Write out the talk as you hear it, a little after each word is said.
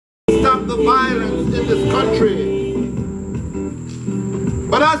the violence in this country.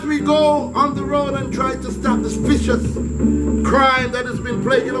 But as we go on the road and try to stop this vicious crime that has been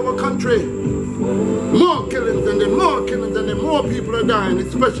plaguing our country, more killings and then more killings and then more people are dying,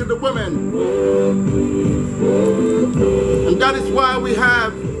 especially the women. And that is why we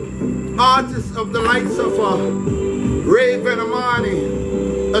have artists of the likes of Rayven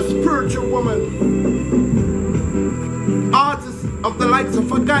Amani, a spiritual woman. Artists of the likes of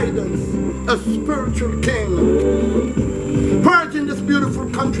Guidance, a spiritual king. Purging this beautiful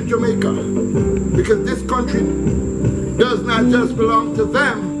country, Jamaica. Because this country does not just belong to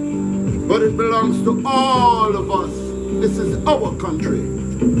them, but it belongs to all of us. This is our country.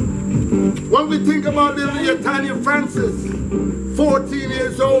 When we think about little Tanya Francis, 14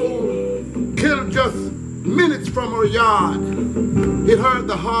 years old, killed just minutes from her yard, it hurt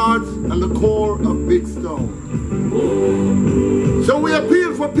the heart and the core of Big Stone. So we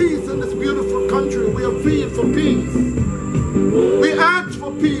appeal for peace in this beautiful country. We appeal for peace. We ask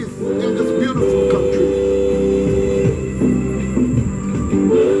for peace in this beautiful country.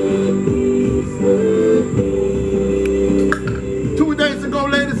 2 days ago,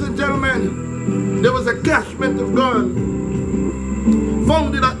 ladies and gentlemen, there was a cashment of guns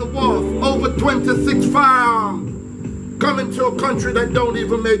found at the wharf, over 26 firearms coming to a country that don't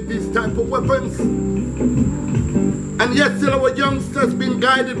even make these type of weapons. And yet still our youngsters being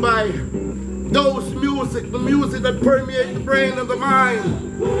guided by those music, the music that permeates the brain and the mind.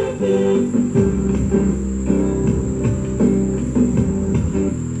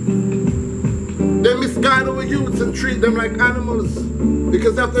 They misguide our youths and treat them like animals,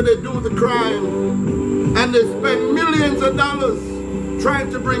 because after they do the crime and they spend millions of dollars trying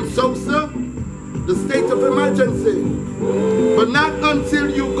to bring SOSA, the state of emergency, but not until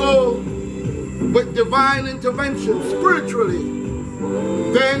you go with divine intervention spiritually,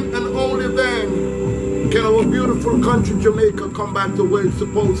 then and only then can our beautiful country Jamaica come back to where it's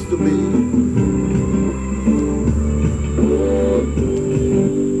supposed to be.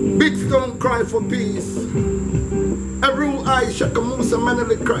 Big Stone cry for peace. Aru Aisha Kamusa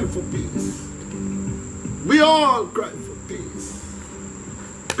Manali cry for peace. We all cry for peace.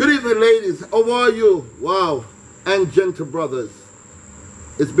 Good evening, ladies. How are you? Wow. And gentle brothers.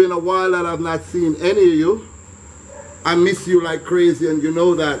 It's been a while that I've not seen any of you. I miss you like crazy, and you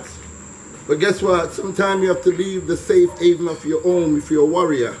know that. But guess what? Sometimes you have to leave the safe haven of your home if you're a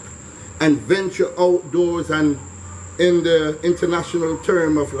warrior and venture outdoors, and in the international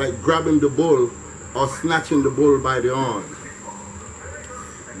term of like grabbing the bull or snatching the bull by the horn.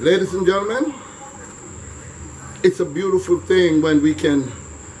 Ladies and gentlemen, it's a beautiful thing when we can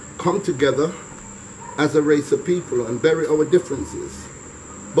come together as a race of people and bury our differences.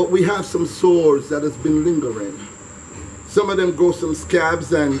 But we have some sores that has been lingering. Some of them grow some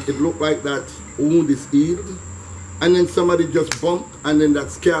scabs and it look like that wound is healed. And then somebody just bump and then that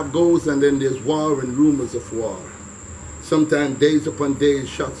scab goes, and then there's war and rumors of war. Sometimes days upon days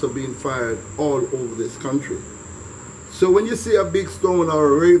shots are being fired all over this country. So when you see a Big Stone or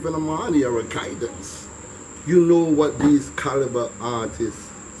a Rayven Amani or a Guidance, you know what these caliber artists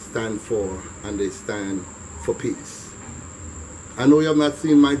stand for, and they stand for peace. I know you have not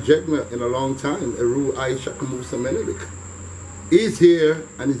seen my Jegna in a long time, Eru Aisha Kamusa Menelik. He's here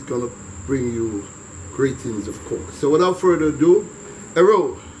and he's going to bring you greetings, of course. So without further ado,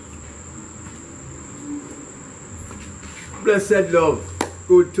 Eru. Blessed love,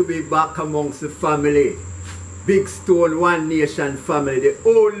 good to be back amongst the family. Big Stone One Nation family, the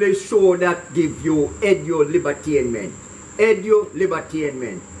only show that gives you edu-libertainment.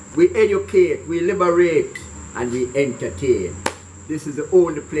 Edu-libertainment. We educate, we liberate, and we entertain. This is the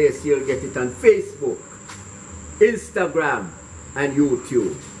only place you'll get it on Facebook, Instagram, and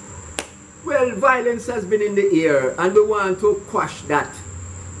YouTube. Well, violence has been in the air, and we want to quash that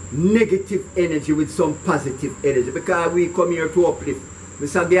negative energy with some positive energy, because we come here to uplift.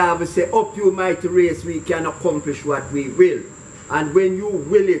 Mr. Garvey say, up you mighty race, we can accomplish what we will. And when you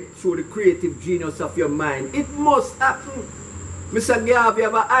will it through the creative genius of your mind, it must happen. Mr. Garvey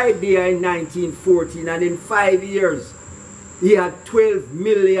have an idea in 1914, and in 5 years, he had 12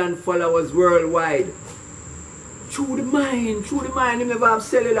 million followers worldwide. Through the mind, he never have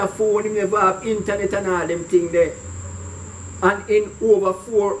cellular phone, he never have internet and all them things there. And in over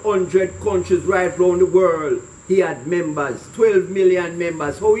 400 countries right around the world, he had members, 12 million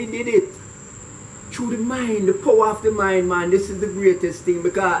members. How he did it? Through the mind, the power of the mind, man. This is the greatest thing,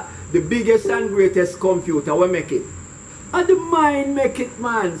 because the biggest and greatest computer will make it. And the mind make it,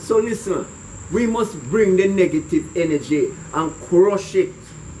 man. So listen, we must bring the negative energy and crush it.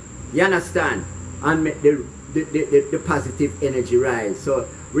 You understand? And make the positive energy rise. So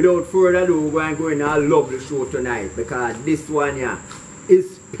Without further ado, we're going to go in a lovely show tonight because this one here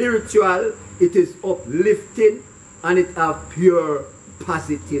is spiritual, it is uplifting, and it has pure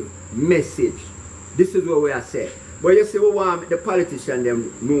positive message. This is what we are saying. But you see, we want the politicians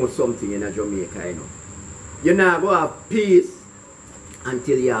them know something in Jamaica, you know. You're not going to have peace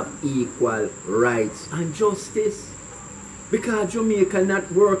until you have equal rights and justice. Because Jamaica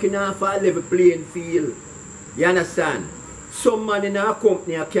not working off a level playing field. You understand? Some man in our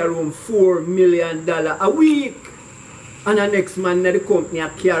company carry home $4 million a week. And the next man in the company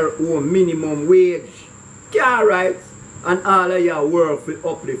carry home minimum wage. Can't right? And all of your work will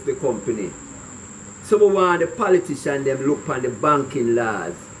uplift the company. So we want the politicians them look on the banking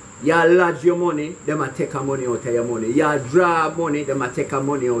laws. You lodge your money, they might take a money out of your money. You draw money, they might take a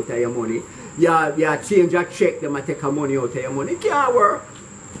money out of your money. You change a check, they might take a money out of your money. It can't work.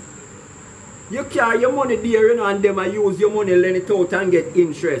 You carry your money there, you know, and they might use your money, lend it out and get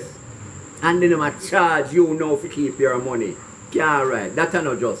interest. And then they might charge you now to keep your money. Can't right. That's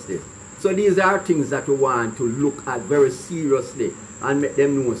not justice. So these are things that we want to look at very seriously and make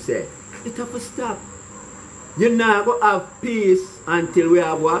them know, say, it have to stop. You're not going to have peace until we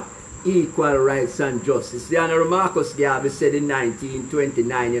have what? Equal rights and justice. The Honorable Marcus Garvey said in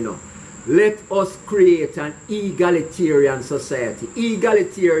 1929, you know, let us create an egalitarian society.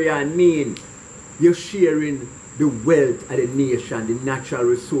 Egalitarian means you're sharing the wealth of the nation, the natural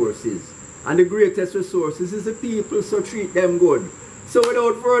resources. And the greatest resources is the people, so treat them good. So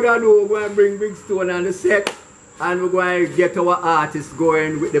without further ado, we're going to bring Big Stone on the set. And we're going to get our artists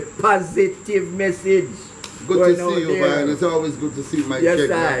going with the positive message. Good to see you, Brian. It's always good to see Mike. Yes,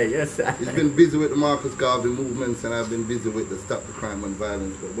 sir. Yes, sir. He's been busy with the Marcus Garvey movements, and I've been busy with the Stop the Crime and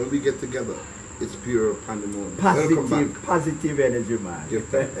Violence. But when we get together, it's pure pandemonium. Positive energy, man.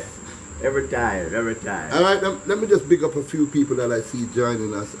 Every time, every time. All right, let me just big up a few people that I see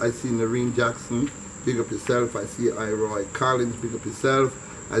joining us. I see Noreen Jackson, big up yourself. I see Roy Collins, big up yourself.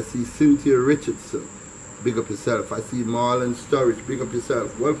 I see Cynthia Richardson, big up yourself. I see Marlon Sturridge, big up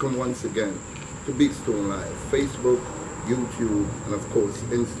yourself. Welcome once again to Big Stone Live, Facebook, YouTube, and of course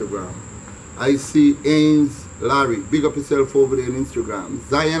Instagram. I see Ains Larry, big up yourself over there on Instagram.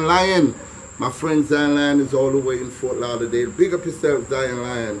 Zion Lion, my friend Zion Lion is all the way in Fort Lauderdale. Big up yourself, Zion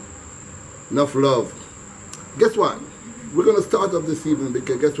Lion. Enough love. Guess what? We're going to start up this evening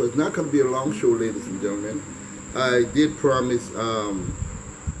because guess what? It's not going to be a long show, ladies and gentlemen. I did promise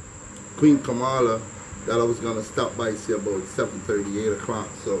Queen Kamala that I was going to stop by see about 7:30, 8 o'clock.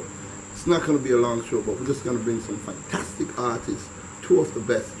 So it's not going to be a long show, but we're just going to bring some fantastic artists, two of the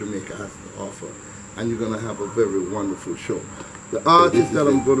best Jamaica has to offer. And you're going to have a very wonderful show. The artist that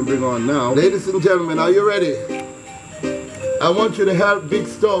I'm going to bring on now, ladies and gentlemen, are you ready? I want you to help Big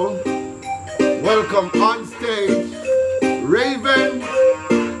Stone welcome on stage Rayven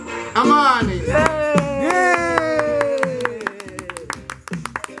Amani.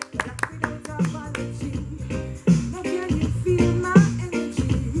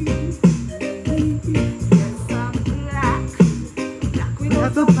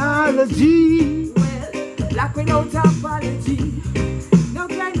 Apology. Well, black without apology. Now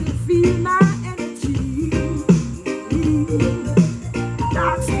can you feel my energy?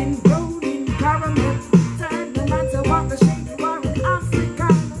 Dark skin, golden caramel. Time no matter what the shade you are in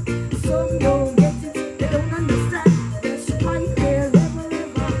African. Some don't get it, they don't understand. That's why they'll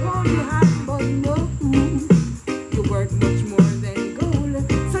never hold your hand. But no, you worth much more than gold.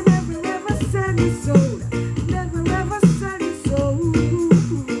 So never ever sell your soul. Never ever sell your soul.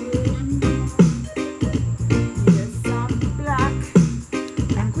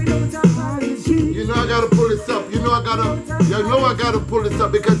 You know I gotta pull this up. You know I gotta pull this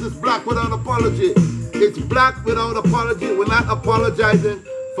up because it's black without apology. It's black without apology. We're not apologizing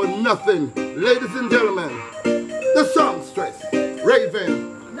for nothing. Ladies and gentlemen, the songstress,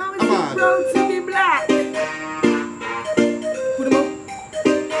 Rayven Now it's proud to be black. Put 'em up.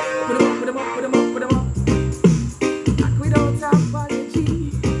 Put 'em up, put 'em up, put 'em up, put 'em up. Black without apology.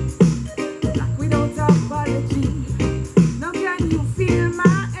 Black without apology. Now can you feel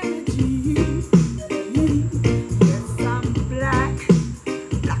my energy? Yes, I'm black.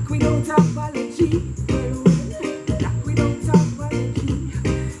 Black without apology. Black without apology.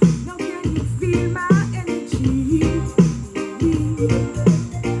 Now can you feel my energy?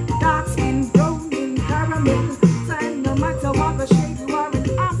 Dark skin.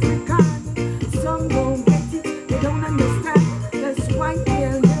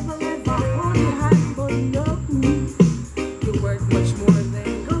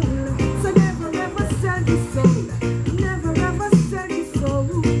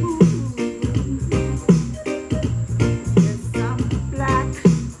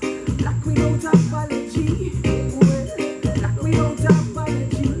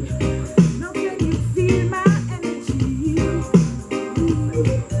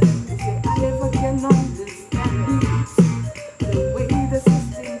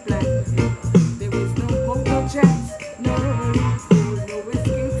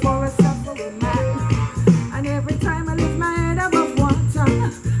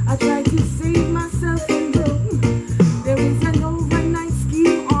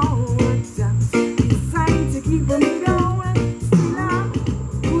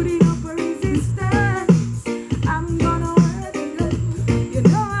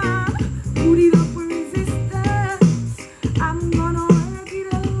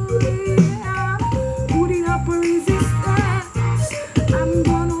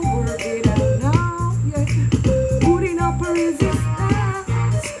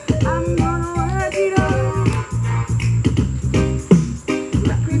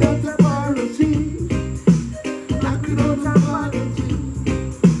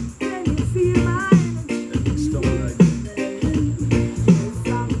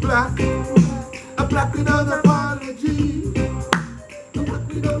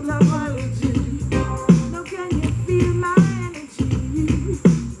 without apology. Now can you feel my energy?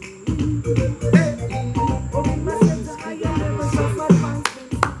 Open myself to higher levels of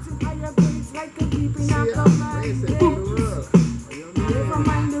advancement, to higher grades like a deep in a command. Never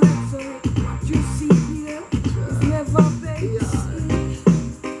mind the rhetoric, what you see here is never based.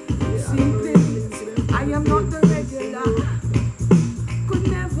 Simply, I am not the regular, could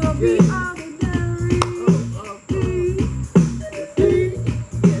never be ordinary.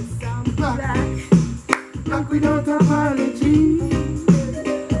 Yes, I'm black, black without apology.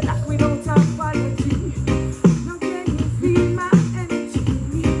 Black without apology. Now can you feel my energy?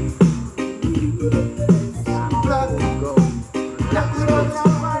 I'm black, black without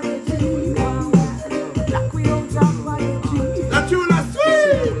apology. Black without apology. That you last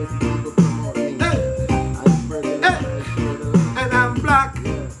sweet. And I'm black.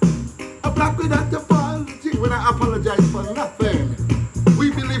 I'm black without apology. When I apologize for nothing. We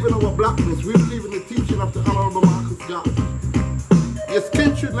believe in our blackness. We believe in the teaching of the Honorable Marcus Garvey. Your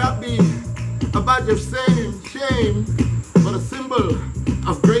skin should not be a badge of shame, but a symbol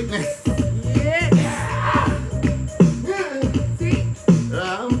of greatness. Yes. See?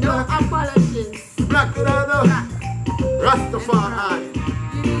 I'm No black, apologies. black without a Rastafari.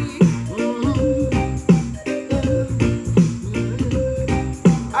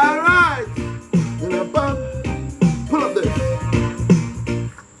 All right. Pull up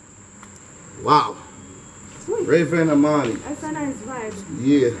this. Wow. Rayven Amani. That's a nice vibe.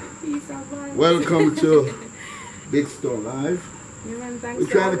 Yeah. Peace of vibe. Welcome to Big Stone Live. Yeah, man, thanks We're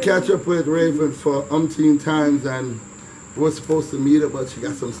for trying to having catch me. up with Rayven for umpteen times, and we were supposed to meet her, but she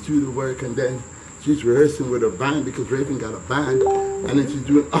got some studio work, and then she's rehearsing with her band because Rayven got a band, and then she's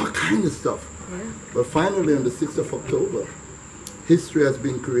doing all kind of stuff. Yeah. But finally, on the 6th of October, history has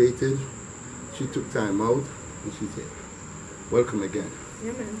been created. She took time out, and she's here. Welcome again.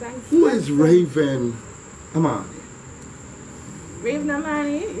 Yeah, man, thanks. Who is Rayven Amani? Rayven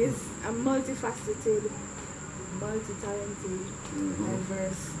Amani is a multifaceted, multi-talented,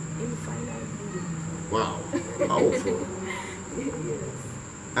 diverse, infinite being. Wow, powerful. Yes.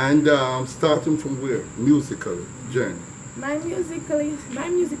 And starting from where? Musical journey. My musical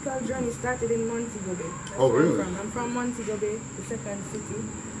journey started in Montego Bay. That's Oh, where really? I'm from Montego Bay, the second city.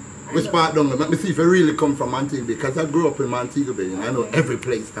 Which part down there? Let me see if I really come from Montego Bay, because I grew up in Montego Bay and I know every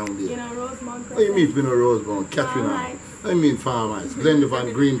place down there. You know, Rosemount. What do you mean it's been a Rosebone? Catherine Farm Hall. Heights. I mean Farm Heights,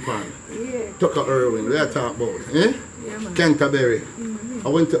 Glendon, Green Pond, Yeah. Tucker Irwin, where I talk about, eh? Yeah, man. Canterbury. I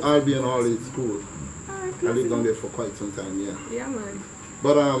went to Albion Hall School. Alright, I lived down close there for quite some time, yeah. enough. Yeah, man.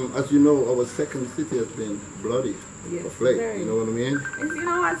 But as you know, our second city has been bloody Yes, of late, very. you know what I mean? And you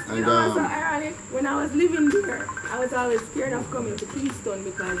know what's And, so ironic? When I was living there, I was always scared of coming to Kingston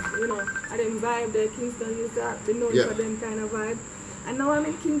because, you know, I didn't vibe there. Kingston used to be known Yeah. for them kind of vibe. And now I'm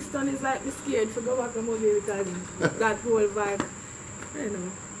in Kingston, it's like me scared to go back and movie because that whole vibe, you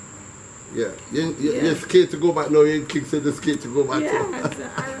know. Yeah. You're scared to go back now, you're Kingston, you're scared to go back Yeah, to.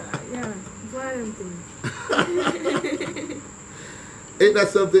 yeah, it's one of them things. Ain't that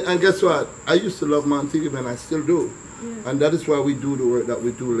something? And guess what? I used to love Montego Bay and I still do. Yeah. And that is why we do the work that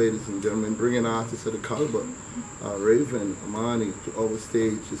we do, ladies and gentlemen, bringing artists of the caliber, Rayven Amani, to our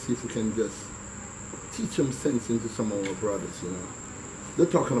stage to see if we can just teach them sense into some of our brothers, you know. They're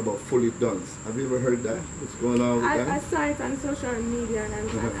talking about fully done. Have you ever heard that? What's going on with I that? saw it on social media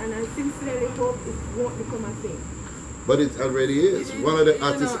and I sincerely hope it won't become a thing. But it already is. One of the You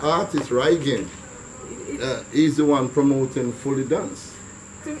know, artists, Reggae, he's the one promoting fully dance.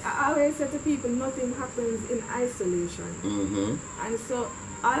 I always say to people, nothing happens in isolation. Mm-hmm. And so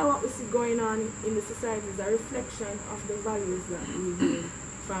all of what we see going on in the society is a reflection of the values that we learn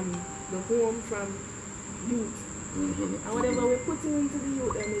from the home, from youth. Mm-hmm. And whatever we're putting into the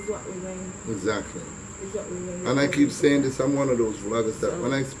youth then is what we're going. Exactly. Is what we're going. And I keep saying this, I'm one of those vloggers that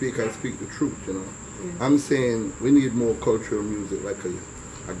when I speak the truth, you know. Yeah. I'm saying we need more cultural music like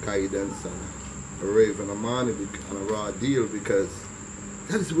a Guidance and a Rayven Amani and a Raw Deal, because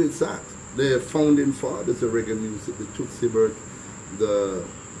that is where it's at. The founding fathers of reggae music, the Tootsie Bert, the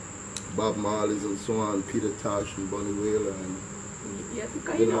Bob Marleys and so on, Peter Tosh and Bunny Wailer. And, yeah,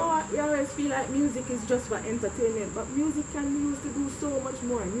 because you know what, we always feel like music is just for entertainment, but music can be used to do so much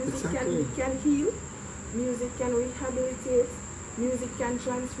more. Music Exactly. can heal, music can rehabilitate, music can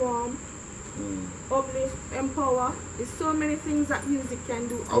transform, uplift, empower. There's so many things that music can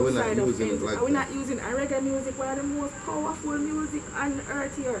do outside of things. Like we're not using a reggae music, one of the most powerful music on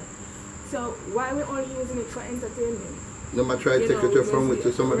earth here. So why we only using it for entertainment? No, I try to take it from with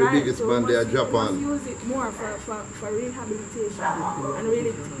to some of the biggest band there, Japan. We must use it more for rehabilitation and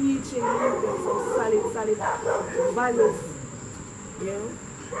really teaching people some solid values. You know?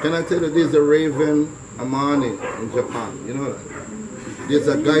 Can I tell you, there's a Rayven Amani in Japan. You know that? There's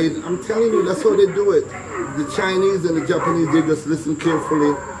a guy, I'm telling you, that's how they do it. The Chinese and the Japanese, they just listen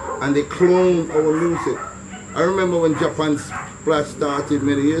carefully and they clone our music. I remember when Japan Splash started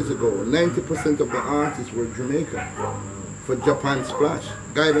many years ago, 90% of the artists were Jamaican for Japan Splash.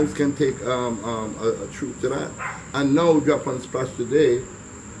 Guidance can take a truth to that. And now Japan Splash today,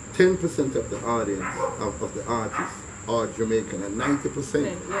 10% of the audience, of the artists are Jamaican, and 90%.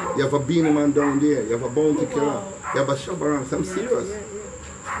 Yeah. You have a Beanie Man down there, you have a Bounty Killer, Wow. you have a Shabarang. I'm serious.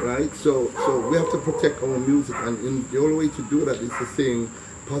 Yeah. Right? So we have to protect our music, and the only way to do that is to sing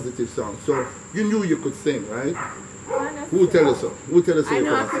positive songs. So you knew you could sing, right? Who tell us so? Who tell us so? I you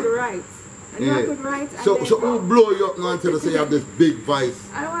know I can could sing? write. I know I could write. So and so then- who blow you up now and tell us you have this big voice?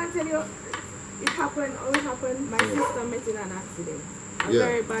 I want to tell you, it happened, how it happened, my sister met in an accident. A Yeah.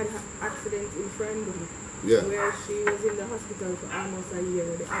 very bad accident in Friendly, Yeah. where she was in the hospital for almost a year.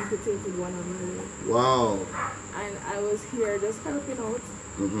 They amputated one of her legs. Wow. And I was here just helping out.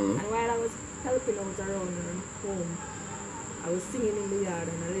 Mm-hmm. And while I was helping out around her home, I was singing in the yard,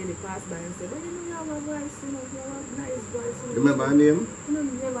 and a lady passed by and said, "Well, you know, you have a voice, you know, you have a nice voice. You know, Remember her name? you know,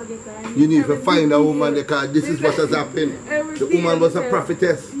 you never get her. You need to Every find a day- woman because this is what has happened. every The day woman was a they say-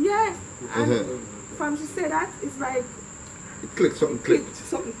 prophetess. Yes. And Mhm. from she said that, it's like Click, something clicked.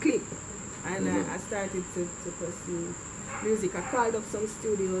 something clicked. And I started to pursue music. I called up some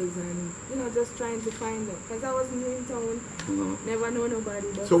studios and, you know, just trying to find them. Because I was new in town, Mhm. never know nobody.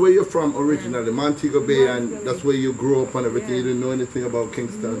 But So where you from originally? Montego Bay, and Montego that's Bay. where you grew up and everything. Yeah. You didn't know anything about no,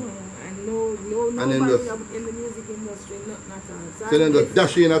 Kingston. and no And then nobody the- in the music industry, not at all. So then I just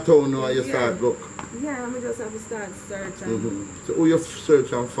dash in a town now and you Yeah. start look. yeah, I just have to start search and So who you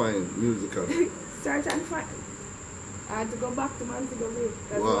search and find musical? search and find. I had to go back to Montego Bay.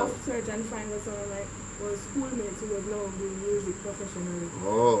 That's Wow. what search and find was someone like was schoolmates who was now doing music professionally.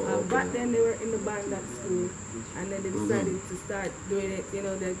 Oh, Back okay. then they were in the band at school, and then they decided to start doing it. You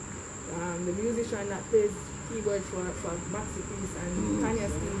know, the musician that plays keyboard for Maxi Peace and Tanya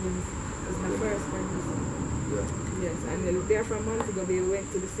Stevens was my first producer. Yeah, Yes, and then they're from Montego Bay. We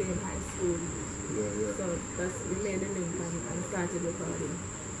went to the same high school, yeah. so we made a link and started recording.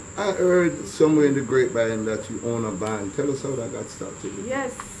 I heard somewhere in the grapevine that you own a band. Tell us how that got started.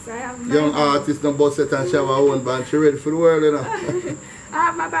 Yes, I have my Young band. artist, no boss set and show our own band. She ready for the world, you know. I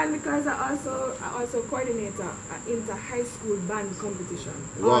have my band because I also coordinate an inter-high school band competition.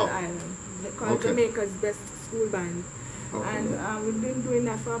 Wow. All Ireland. Called Okay. Jamaica's Best School Band. Okay. And we've been doing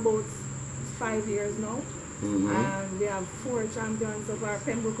that for about 5 years now. Mhm. And we have 4 champions of our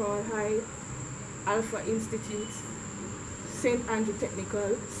Pembroke Hall High, Alpha Institute, St. Andrew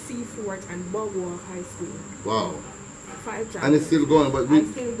Technical, Seafort, and Bogwa High School. Wow. 5 champions. And it's still going, but we,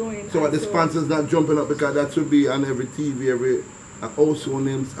 And still going. so what, And the sponsors not jumping up because that should be on every TV, every also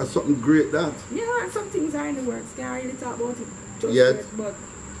names something great that. Yeah, and some things are in the works. Can't really talk about it just Yet. yet, but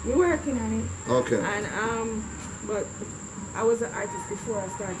we're working on it. Okay. And but I was an artist before I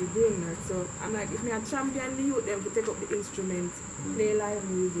started doing that, so I'm like, if me a champion the youth, them to take up the instrument, play live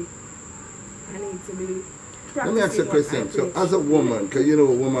music, I need to be practicing. Let me ask you a what I question. So preach. as a woman, because you know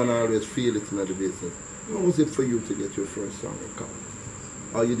a woman always feel it in the business, how was it for you to get your first song recorded?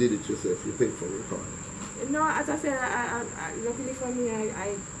 Or you did it yourself, you paid for recording? No, as I said, I luckily for me,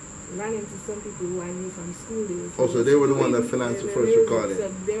 I ran into some people who I knew from school days. Oh, so they were the one that financed the first recording?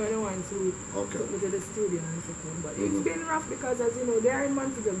 So they were the ones who Okay. took me to the studio and so on. But Mhm. it's been rough because, as you know, they're in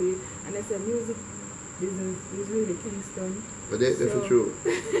Montego Bay, and they said music business is really Kingston. But that's So- for true.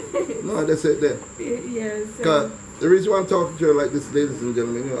 No, that's it there. Yes. Because the reason why I'm talking to you like this, ladies and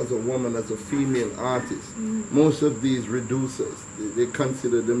gentlemen, you know, as a woman, as a female artist, most of these reducers, they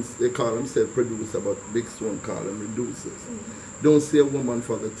consider them, they call themselves producer, but Big Stone call them reducers. Don't see a woman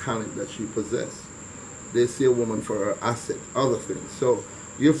for the talent that she possesses. They see a woman for her asset, other things. So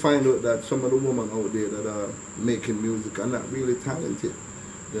you find out that some of the women out there that are making music are not really talented.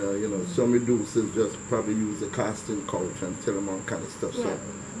 You know, some reducers just probably use a casting couch and tell them all kind of stuff. Yeah. So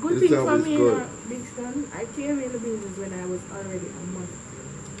Good it's thing for always me, good. Big Stone, I came in the business when I was already a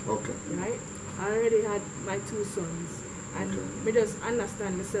mother, Okay. right? I already had my 2 sons. And Okay. me just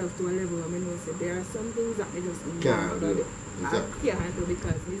understand myself to a level where I know say there are some things that me just Can't handle. handle. I Exactly. can't handle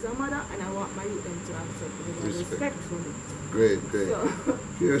because he's a mother and I want my youth them to accept me and respect for me. Great, great. So,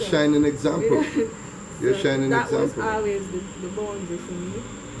 You're a so- shining example. You're a so shining that was example. always the boundary for me.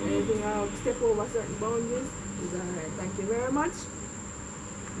 Anything I step over certain boundaries is alright. Thank you very much.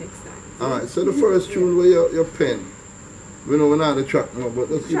 Next time. All right. So the first tune where your pen, We know we're not the track now, but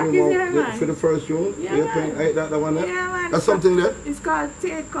let's give Track them is one there, man. for the first tune. Yeah, Yeah, man. ain't that the one there? Yeah, man. That's something there. It's called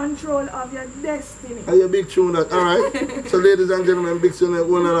Take Control of Your Destiny. Are you a big tune that? All right. So, ladies and gentlemen, big tune that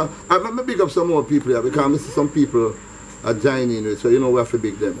one another. I'm big up some more people here because I see some people are joining with, so you know we have to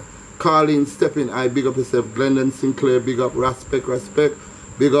big them. Carlene, step in. I big up yourself. Glendon Sinclair, big up. Respect.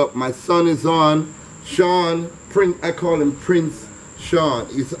 Big up. My son is on. Sean, I call him Prince Sean.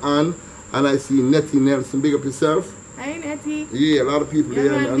 He's on. And I see Nettie Nelson. Big up yourself. Hey, Nettie. Yeah, a lot of people Yeah,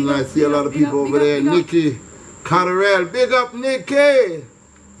 there. man, And big I up, see a lot of big people up, over big there. up, big up. Nikki Cotterell. Big up, Nikki.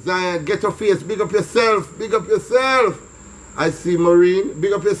 Zion, get your face. Big up yourself. Big up yourself. I see Maureen.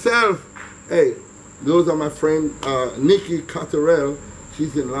 Big up yourself. Hey, those are my friend Nikki Cotterell.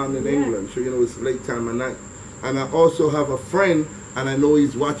 She's in London, England. So, you know, it's late time of night. And I also have a friend, and I know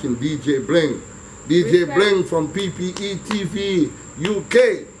he's watching DJ Bling. DJ Bling from PPE TV,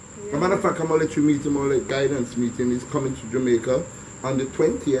 UK. As a matter of fact, I'm going to let you meet him on a guidance meeting. He's coming to Jamaica on the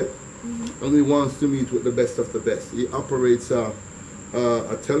 20th. And he wants to meet with the best of the best. He operates a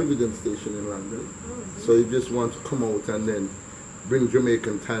television station in London. So he just wants to come out and then bring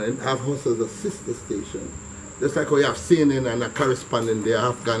Jamaican talent. Have us as a sister station. Just like how you have CNN and a correspondent there,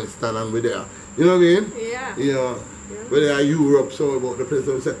 Afghanistan, and we're there. You know what I mean? Yeah. You know, where they are Europe, so about the place.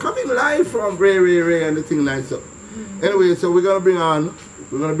 So we say, come in live from Ray, and the thing nice up. Anyway, so we're gonna bring on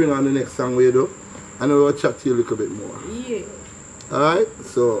the next song we do, and we'll chat to you a little bit more. Yeah. Alright,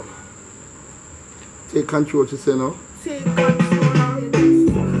 so take control to say now. Take control of your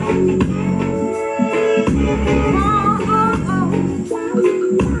destiny.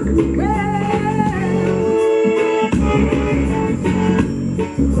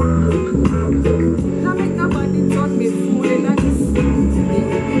 Now make nobody turn me fool in a this. They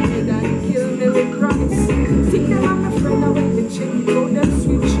will and kill me with promise. Think them I'm a friend when they check it out them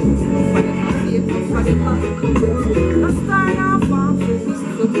switch. For them a fake, for them a no start off on for this,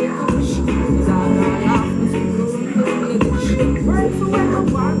 so be push. It's all off, must be going in the ditch. Right for when I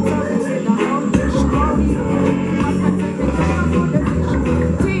want to be with a humble story.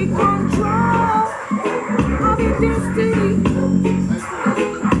 Take control of your destiny.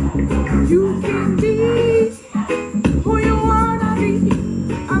 You can be who you wanna be.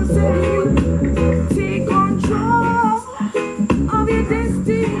 I'm telling you, take control of your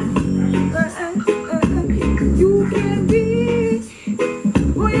destiny. You can be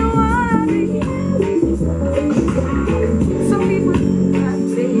who you wanna be. Some people can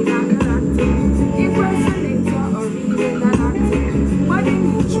say that character, impersonator or even an actor. But in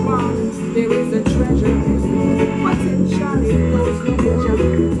each one there is a treasure. Potential it knows no measure.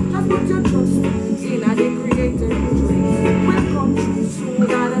 Just put your trust in a the creator who dreams will come true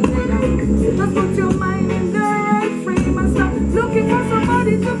sooner than later. Just put your mind in the right frame and stop looking for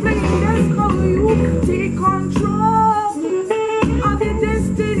somebody to blame. That's how you take control of your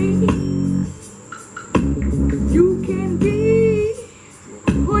destiny. You can be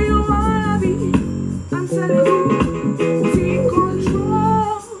who you wanna be. I'm telling you, take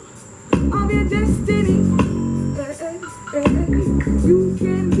control of your destiny. You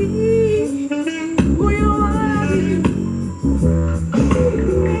can be who you wanna be.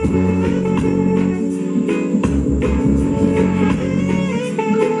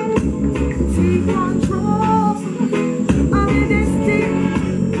 Take control of your destiny.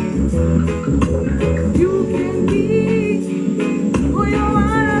 You can be who you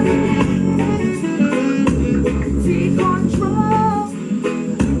wanna be. Take control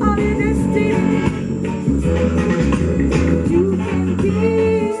of your destiny. You can be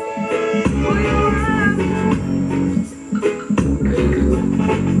who you wanna be.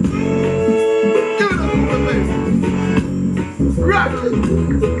 Rock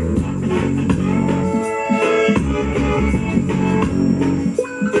it!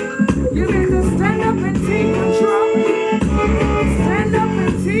 You better stand up and take control. Stand up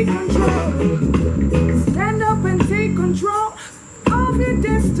and take control. Stand up and take control of your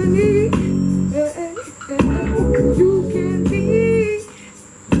destiny. You can be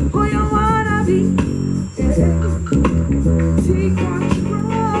who you wanna be. Take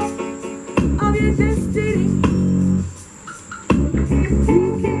control of your destiny. You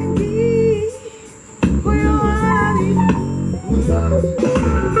can be who you wanna be.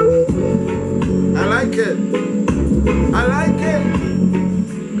 I like it. I like it.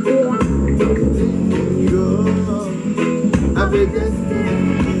 Of your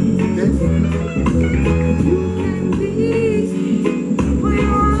destiny.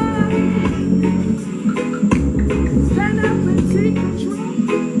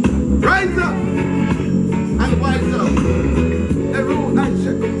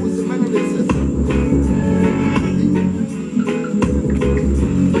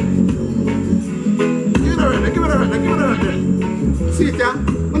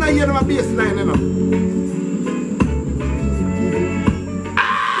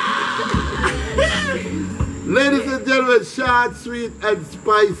 short, sweet, and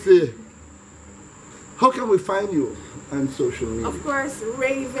spicy. How can we find you on social media? Of course,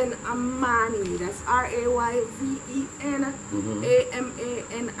 Rayven Amani. That's Rayven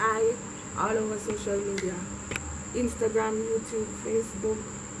Amani. All over social media. Instagram, YouTube, Facebook.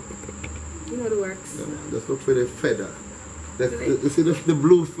 You know the works. Yeah, just look for the feather. You see the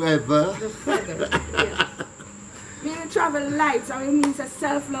blue feather? The feather, yeah. Me travel light, so it means that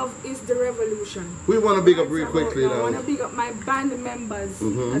self-love is the revolution. We want to big up real quickly I now. want to big up my band members.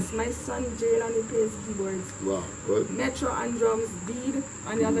 That's my son Jalen, who plays keyboards. Wow, good. Metro on drums, Deed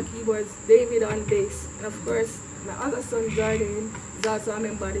on the other keyboards, David on bass. And of course, my other son Jordan is also a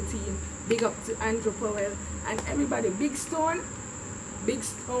member of the team. Big up to Andrew Powell and everybody. Big Stone. You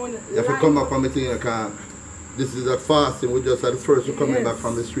have to come back from the thing, this is a fasting. We just had the first one coming back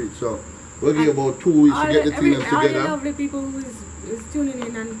from the street, so we'll give you about 2 weeks to get the team together. All the lovely people who is tuning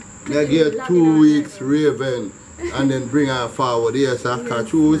in and we'll give 2 weeks, Rayven, and then bring her forward. Yes, because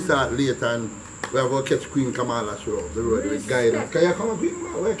 2 weeks start late and we have to catch Queen Kamala show the road with guidance. Can you come up here?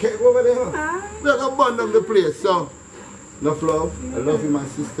 We can't go over there. We're going to burn down the place. So, enough love. I love you, my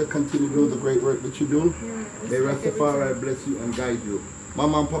sister. Continue doing the great work that you do. May Rastafari bless you and guide you.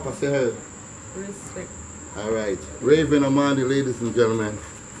 Mama and Papa say hey. Respect. All right. Rayven Amani, ladies and gentlemen.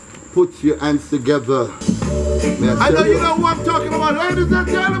 Put your hands together. I know you know who I'm talking about. Ladies and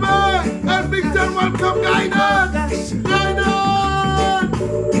gentlemen. And big time welcome, Guidance. Guidance.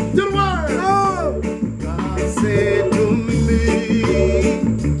 To the world. God said to me,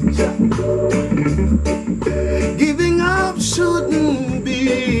 giving up shouldn't be.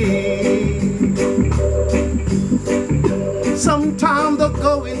 Sometimes the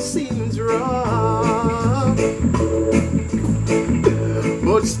going seems rough,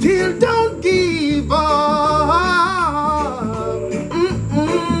 but still don't give up.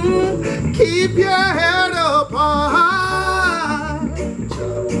 Keep your head up high.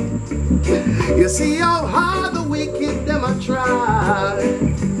 You see how hard the wicked them a try.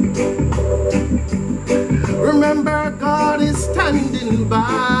 Remember, God is standing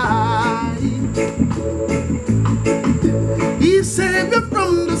by. He saved you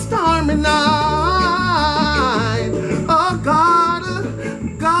from the stormy night. Oh God,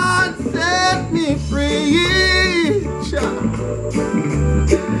 God set me free.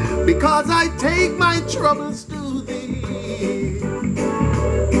 Because I take my troubles to Thee.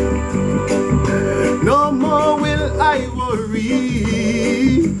 No more will I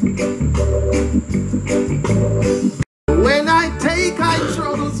worry. When I take my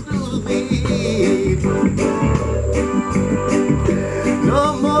troubles to Thee,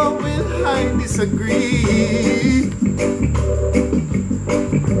 no more will I disagree.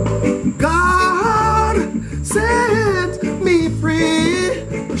 God set me free.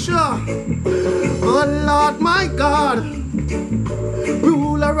 Sure. Oh Lord my God,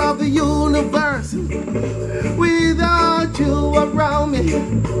 ruler of the universe, without you around me,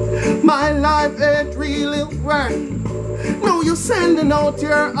 my life ain't really worth. No, you're sending out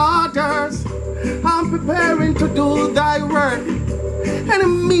your orders. I'm preparing to do thy work.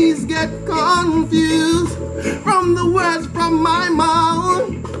 Enemies get confused from the words from my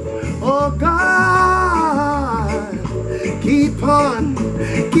mouth. Oh God, keep on,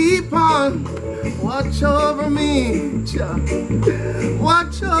 watch over me,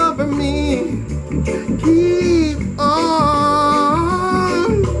 watch over me, keep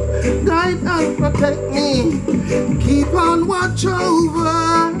on, guide and protect me, keep on, watch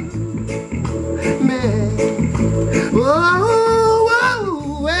over me. Oh,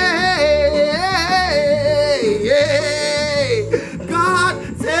 oh, hey, hey. God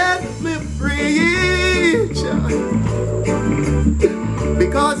set me free,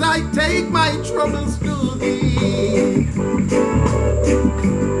 because I take my troubles to Thee.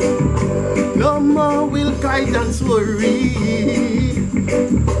 No more will Guidance worry.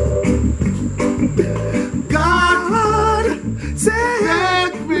 God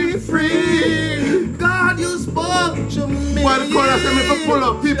set me free. God, you spoke to me. Why the chorus tell me to pull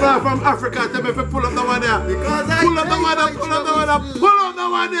up? People are from Africa tell me to pull up the one there. Because pull up the one there, pull up the one there, pull up the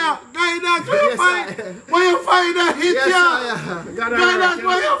one there. Guidance, where you find? Where you find that hit here? Guidance,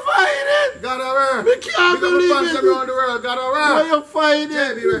 where you find it? Got over. We can't believe it. Around the world, got over. Where you find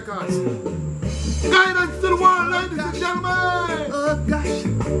it? JB Records. Guidance to the world, ladies and gentlemen. Oh gosh,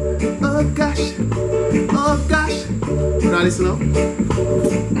 oh gosh, oh gosh. Now listen up.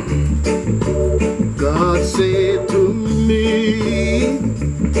 God said to me,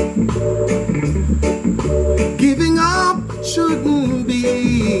 giving up shouldn't be.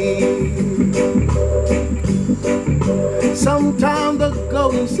 Sometimes the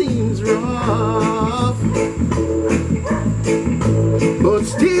going seems rough, but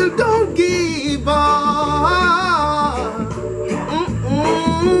still don't give up.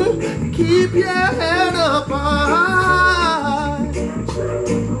 Keep your head up high.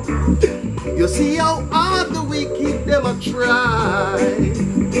 You see how hard the wicked them a try.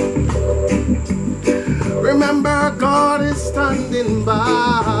 Remember, God is standing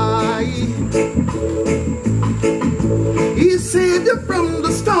by. He saved you from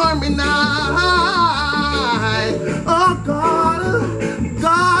the stormy night. Oh God,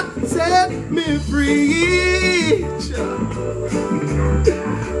 God set me free.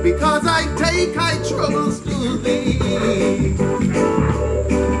 Because I take my troubles to thee.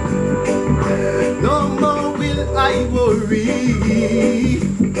 No more will I worry.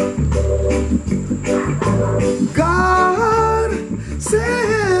 God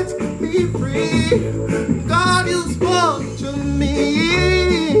set me free. God, you spoke to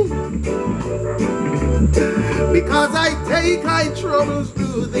me. Because I take my troubles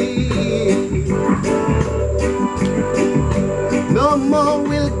to thee. No more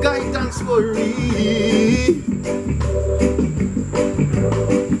will guidance worry.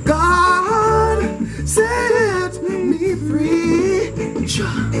 God set me free.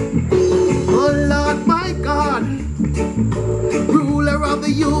 Oh Lord my God, ruler of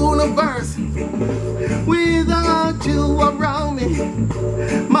the universe, without you around me,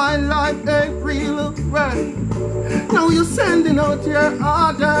 my life ain't real right. Now you're sending out your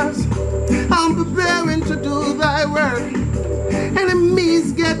orders, I'm preparing to do thy work.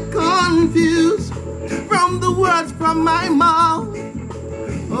 Enemies get confused from the words from my mouth.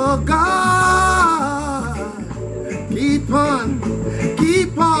 Oh God, keep on,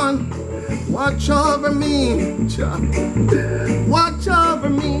 watch over me, watch over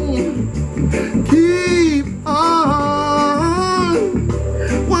me, keep on,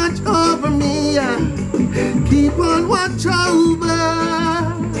 watch over me, keep on, watch over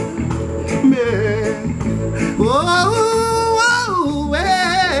me. Oh,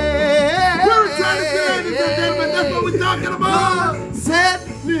 hey. We're trying to say anything, but that's what we're talking about. Set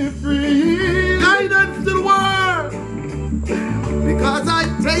me free. Guidance to the world. Because I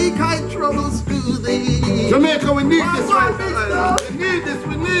take my troubles to thee. Jamaica, we need this right now. We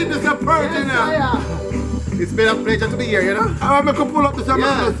need this a purge now. It's been a pleasure to be here, you know. I'm going to pull up the summer.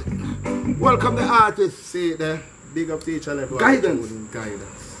 Yeah. Welcome the artists. See it there. Big up to each and everyone. Guidance.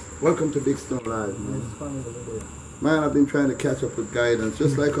 Guidance. Welcome to Big Stone Live, man. Man, I've been trying to catch up with Guidance,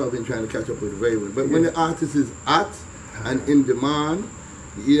 just like I've been trying to catch up with Rayven. But when the artist is hot and in demand,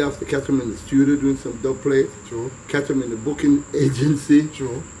 you have to catch them in the studio doing some dub play. True. Catch them in the booking agency.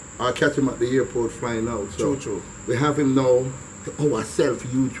 True. Or catch them at the airport flying out. So True. we have him now to ourselves,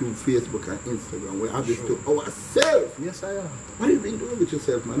 YouTube, Facebook, and Instagram. We have this to ourselves. Yes, I am. What have you been doing with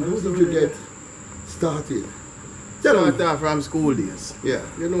yourself, man? How did you get started? Started off from school days. Yeah.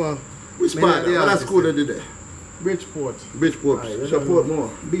 You know, Which part? What school did you do? Bridgeport. Bridgeport. Aye, Support more.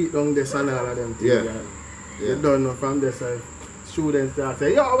 Beat down this and all of them things. Yeah. You don't know from this side. Students start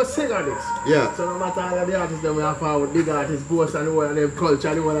say, yo, I was singer this. Yeah. So no matter all of the artists that we have found, big artists, ghosts and the one of them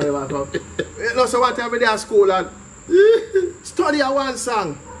culture, the one of them have come. You know, so what time we there at school and study a one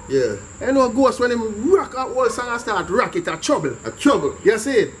song. Yeah. You know, ghosts when them rock a whole song and start rock it a trouble. A trouble. You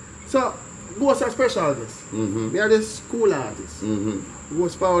see it? So ghosts are special this. Mm-hmm. They are the school artists. Mm-hmm.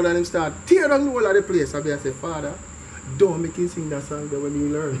 Ghosts power and him start tear down the whole of the place. I say, Father, don't make him sing that song that when you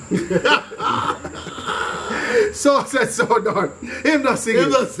learn. So said, so done. Him not sing it. Him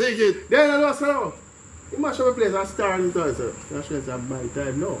not sing it. Then I know, so he must have a place and star in the so that's why it's a my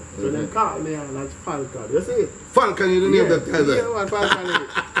time now. So they call me and that's Falcon. You see it? Falcon, you don't Yeah, name that time. yeah, one Falcon.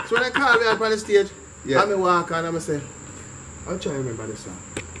 So when they call me up on the stage, Yeah. and I walk and I say, I'll try to remember this song.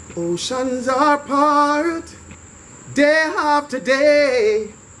 Oceans are apart, day after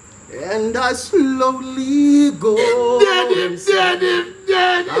day, and I slowly go. I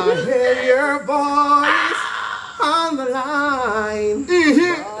hear your voice on the line,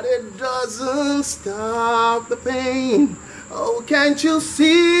 but it doesn't stop the pain. Oh, can't you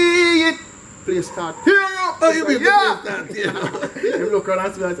see it? Please start. Oh, you mean Yeah. that? Yeah. You look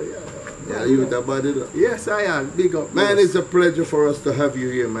around and say, Yeah, you with that body though. yes, I am. Big up. Man, it's a pleasure for us to have you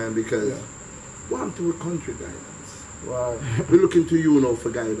here, man, because welcome to a country guidance. Wow. We're looking to you now for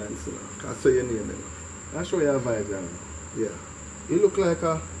guidance, you know. I say your name, you know. I show you a vibe, man. Yeah. You look like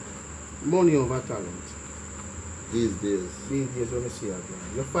a money over talent. These days. These days when you see it,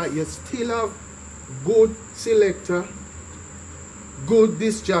 man. You still have good selector, good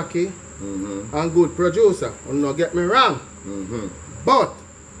disc jockey, and good producer. And not get me wrong. But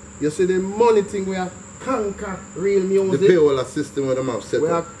you see the money thing we have conquer real The music. payola system with them have set We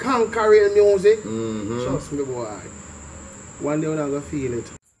up. have conquer real music. Mm-hmm. Trust me, boy. One day we're not gonna feel it.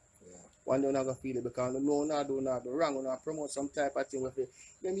 One day we're not gonna feel it because we know we're not doing the wrong. We're not promote some type of thing with it.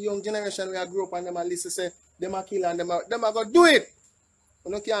 Them young generation we grew up and them and listen say them are kill and them are gonna do it.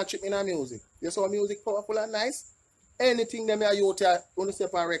 You can't trick me in our music. You saw music powerful and nice. Anything them are you to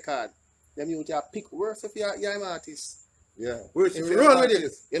step on record. Them you to pick worse if you're an artist. Yeah. If you run with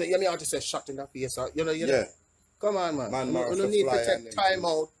it, you know, you have to say shot in the face. You know, Yeah. Come on, man. You Marshall don't need Fly to take and time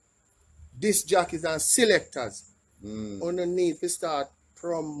out. Disc jockeys and selectors. Mm. You don't need to start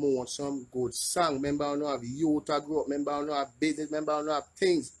promote some good song. Remember, you have youth to grow up. Remember, you have business. Remember, you have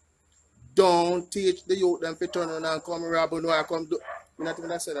things. Don't teach the youth them to turn on and come rob and come do. You not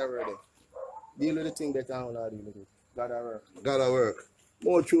even said that already. Deal with the thing better and deal with it. Gotta work. Gotta work.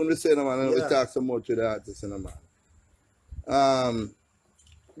 More tune we say, no, man, and we Yeah. talk some more to the artists, no, man.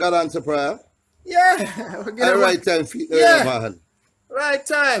 God answer prayer. Yeah. At the right time, feet the Yeah. man. Right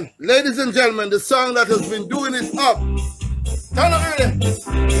time. Ladies and gentlemen, the song that has been doing it up. Turn up here.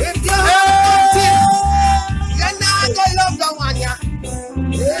 If you have it, you're not gonna love the one, yeah.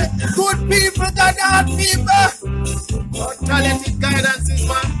 Good people, got hard people. But talented guidance is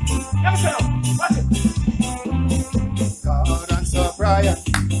man. God answer prayer.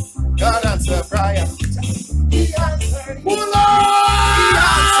 God answer prayer. He answered. He answered.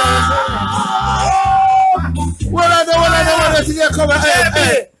 What I see you coming.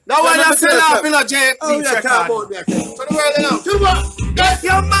 Hey. That one I fell off in a JP. Oh, yeah, talk about that. To the world now. To the world. If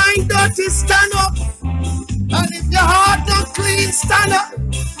your mind dirty, stand up. And if your heart not clean, stand up.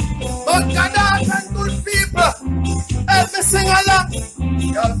 But God and good people, help me sing along.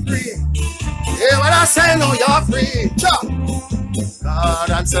 You're free. Yeah, what I say now, you're free. Chop. God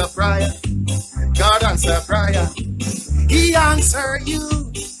answer prayer. God answer prayer. He answer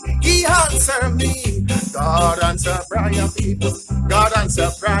you. He answer me. God answer prayer, people. God answer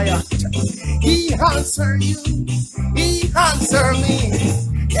prayer. He answer you. He answer me.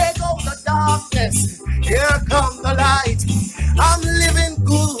 Here go the darkness. Here come the light. I'm living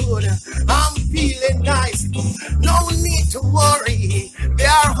good. I'm feeling nice. No need to worry. They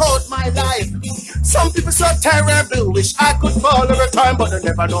are hold my life. Some people so terrible. Wish I could fall every time, but they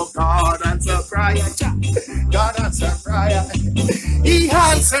never know. God answer prayer. God answer prayer. He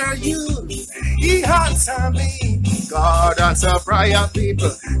answer you. He answer me. God answer prayer,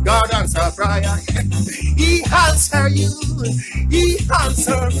 people. God answer prayer. He answer you. He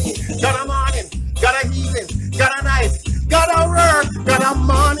answer me. Got a morning, got a evening, got a night, got a work, got a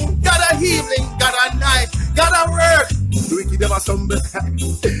morning, got a evening, got a night, got a work. The wicked them a stumble,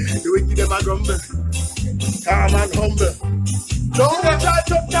 the wicked them a grumble, calm and humble. Don't try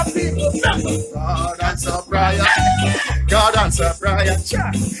to touch people. God answer prayer. God answer prayer.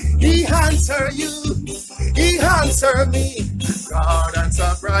 He answer you. He answer me. God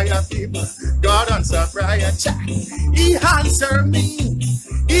answer prayer, people. God answer prayer. He answer me.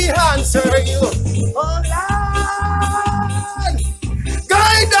 He answer you. Oh Lord,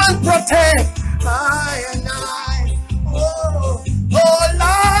 guide and protect I and I. Oh, oh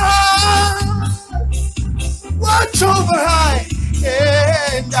Lord, watch over I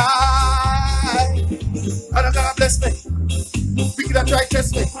and I. And God bless me. Wicked that try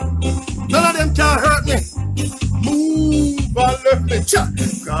test me. None of them can hurt me. Move and lift me.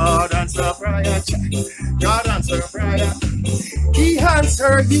 God answer prayer. God answer prayer. He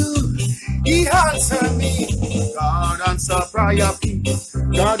answer you. He answer me. God answer prayer, people.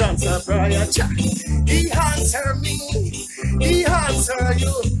 God answer prayer. He answer me. He answer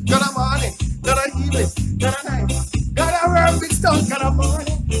you. Got a morning, got a evening, got a night. Got a work with stone, got a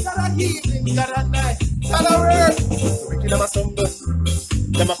morning, got a evening, got a night. Got a work. The wicked them a stumble.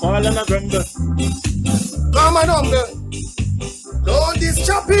 Them a fall and a grumble. Come on, humble. Don't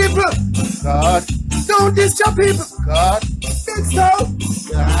disturb people. God. Don't disturb people. God. Big stone.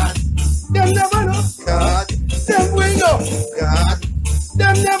 God. Them never know. God. Them will know. God.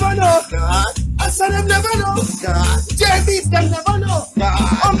 Them never know. God. I said them never know. God. JBs them never know.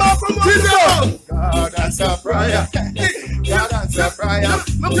 God. I'm out from the God answer prayer. God answer prayer.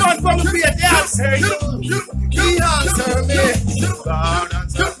 I'm going from the bed. He answer you. He answer me. God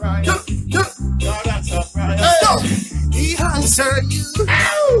answer prayer. God answer prayer. He answer you.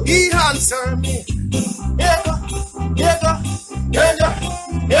 He answer me. Here go. Here go. Here go.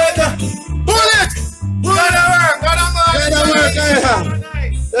 Here go. Pull it. Gotta work. Gotta work.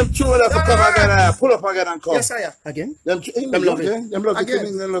 Them true enough to come again, pull up again and come. Yes, I am. Again? Them love it. Them love it.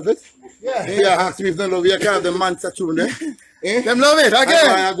 Again. Them love it. Yeah. Yeah, ask me if they love you. You can't have the monster tune there. Eh? Them love it. Again.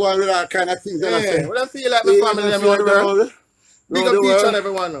 I go on with all kind of things. Yeah. Well, I feel like my family, them love it. Big up each and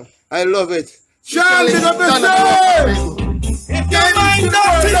every one. I love it. Sean, big up yourself. If your mind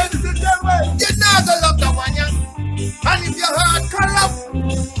dirty, you're not gonna love the one, yeah. And if your heart corrupt,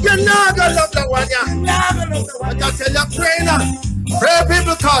 you're not gonna love the one, yeah. I gotta tell you, pray now. Pray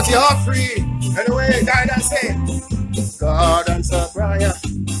people cause you are free. Anyway, God and say, God answer prayer.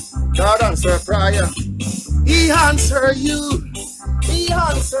 God answer prayer. He answer you. He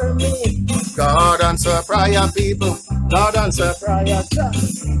answer me. God answer prayer, people. God answer prayer.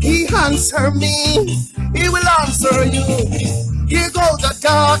 He answer me. He will answer you. Here goes the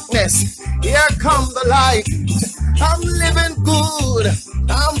darkness. Here come the light. I'm living good.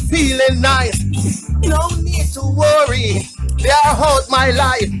 I'm feeling nice. No need to worry. They are out my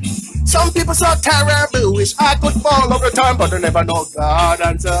life. Some people so terrible. Wish I could fall over time, but they never know. God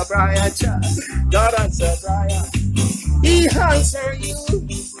answer prayer. God answer prayer. He answer you.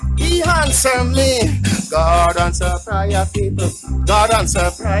 He answer me. God answer prayer, people. God answer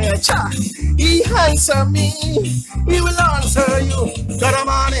prayer. He answer me. He will answer you. God a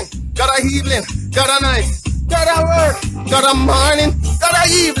morning, God a evening, God a night, God a work, God a morning, God a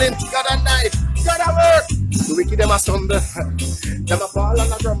evening, God a night, God a work. The wicked them a stumble, them a fall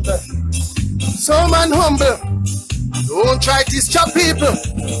and a grumble. Some man humble. Don't try to stop people.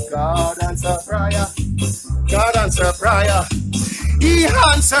 God answer prayer. God answer prayer. He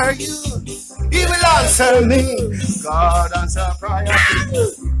answer you. He will answer me. God answer prayer.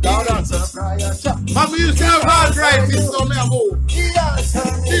 God answer prayer. Mama, you say hard right, this on me move. He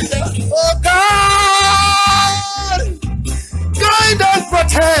answer me. Oh God, guide and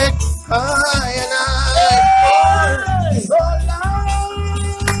protect. I and I. Oh Lord,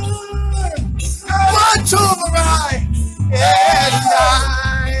 watch over I and I.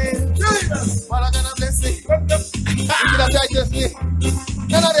 What I'm gonna bless me.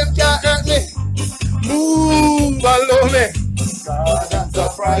 None of them can't hurt me. Move along me. God answer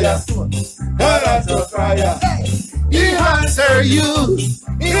prayer. God answer prayer. He answer you.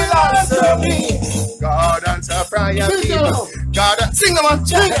 He will answer me. God answer prayer. God sing them on.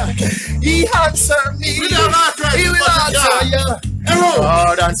 He answer me. He will answer you.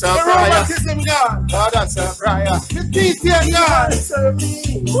 God answer prayer. God answer prayer. God answer me.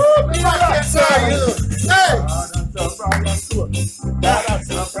 He answer you. God answer prayer. God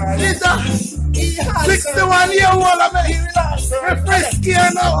answer prayer. 61 year old, I'm frisky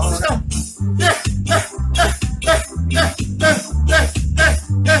enough.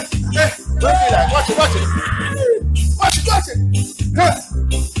 Watch it. Watch it.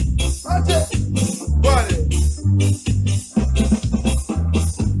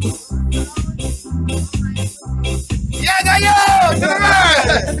 Yeah. To the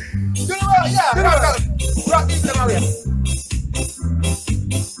right. Yeah. Rock this down here.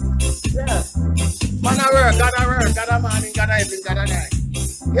 Yeah. Man a work, God a morning, God a evening, God a night.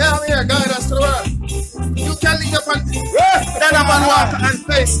 Yeah, I'm here, guide us to the world. You can link up on Walker and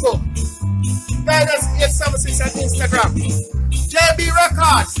Facebook. Guide us 876 on Instagram. JB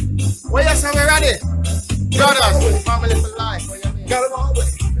Records. Where you say we ready? Brothers, family for life. What you mean? Got them all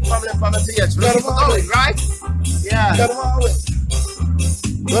with. Family for TH. Got them all with, right? Yeah. Got them all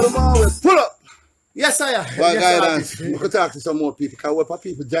with. Pull up. Yes, I am. Well, guidance. We could talk to some more people. Because what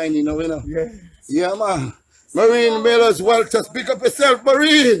people joining now, you know? Yes. Yeah, man. Marine Millers, Walters, pick up yourself,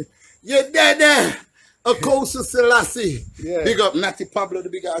 Marine. You're there. Akosa Selassie. Yeah. Big up Natty Pablo, the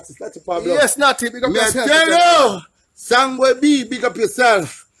big artist. Natty Pablo. Yes, Natty, big up yourself. Tell you, Sangwe B, big up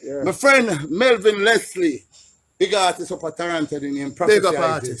yourself. Yeah. My friend Melvin Leslie, big artist up at Toronto, the name. Big up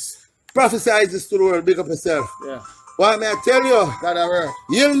artist. Prophesizes to the world, big up yourself. Yeah. Why may I tell you? Gotta work.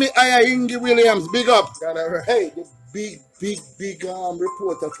 Yield me Aya Ingy Williams, big up. Gotta work. Hey, the big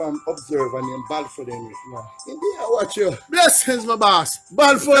reporter from Observer named Balfour Henry. Yeah. Indeed, I watch you. Blessings, my boss.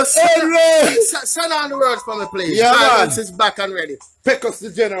 Balfour Henry! Send on the words for me, please. Yeah, man. Guidance is back and ready. Pecos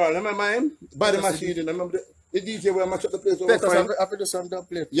the General, remember him? Body Machine, remember the DJ where I match up the place over Pecos, I have to do some dub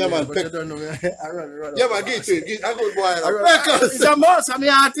play. Yeah, man. But you don't know me. I run. Yeah, man, get it. I go boy. Pecos. It's a boss, I'm the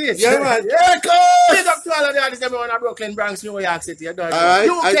artist. Yeah, man. Pecos! Big Pecos! up to all of the artists that in Brooklyn, Bronx, New York City. You don't know.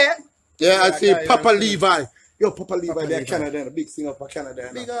 Alright. UK. Yeah, I see Yeah, Papa yeah. Levi. Yo, Papa Levi, Papa they're Levi. Canada, a big singer for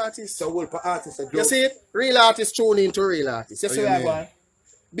Canada. Big artist. So, well, for artists, You see it? Real artists tune into real artists. You see you where I mean? go?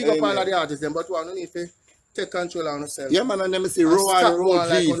 Big up Amen. all of the artists, them, but one don't need to take control of yourself. Yeah, man, and then me see And Rowan, stop going like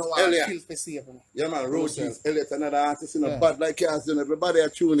Rojies, you know what, Elliot. kill for safe, you know. Yeah, man, Rose Yourself. Elliot, another artist in a Yeah. bad like yours, and everybody are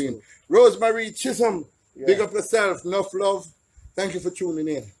tuning in. Rosemary Chisholm, big up yourself, enough love. Thank you for tuning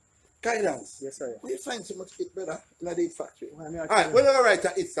in. Guidance. Yes, sir. Where you find so much it better in a Hit Factory? Well, I mean, I Alright, can't- when you write a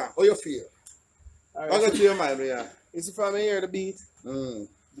hit song, how you feel? All What right. got to your mind, yeah? It's from here, the beat. The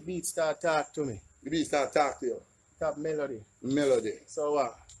The beat start talk to me. beat start talk to you. Top melody. Melody. So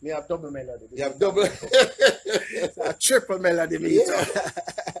me have double melody. You have double. A triple melody, me. Yeah.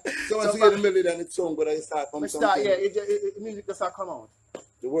 So once you get the melody and the song, but I start from something. Yeah, music just start come out.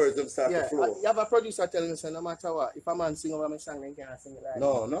 The words them start to flow. You have a producer telling me, so no matter what, if a man sing over my song, then can't sing it like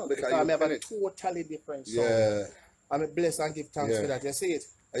No, because you I have a it. totally different song. Yeah. I'm blessed and give thanks Yeah. for that. You see it?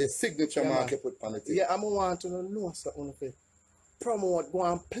 A signature mark you put on it. Yeah, I'm want to know something to promote, go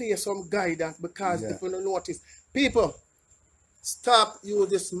and play some guidance because if you don't notice, people, stop use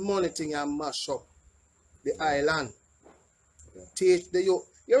this money thing and mash up the island. Yeah. Teach the youth.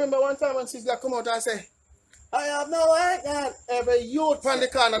 You remember one time when sister come out and say, I have no idea. Every youth from the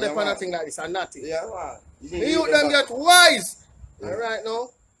corner, they find a thing like this and nothing. Yeah, man. The youth them get wise. Yeah. All right now.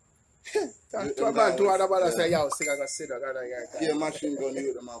 To other brother say, yo, sit down. Yeah, machine gun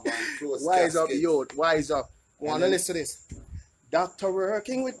you them have one close Wise up, casket. youth. Wise up. Want to then- listen to this? Doctor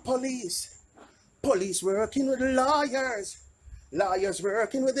working with police. Police working with lawyers. Lawyers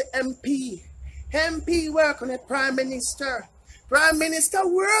working with the MP. MP working with Prime Minister. Prime Minister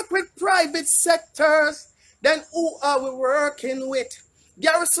work with private sectors. Then who are we working with?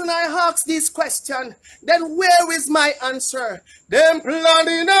 Garrison, I ask this question. Then where is my answer? Them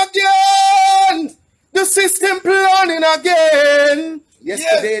planning again. The system planning again.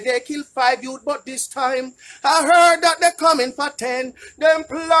 Yesterday they killed 5 youth, but this time I heard that they're coming for 10. Them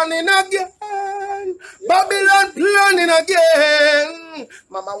planning again. Babylon planning again.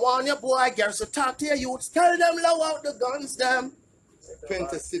 Mama warn your boy, Garrison, talk to your youths. Tell them low out the guns, them.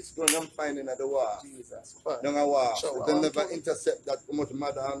 26 gun I'm finding at the war. Jesus. Don't a war. Sure. They never intercept that much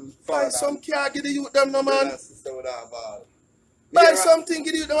mother and father. Buy some car, give the youth them, no man. Sister with our ball. Buy something,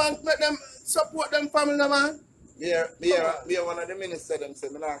 give the youth them, and let them support them family, no man. Yeah, one of the ministers them said,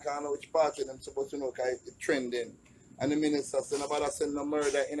 I can't know which party them supposed to know because it's trending. And the minister said, nobody send no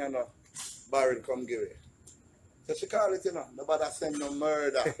murder in a barrel come give it. So she call it, nobody send no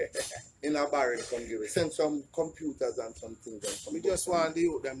murder in a barrel come give it. Send some computers and some things. We just want the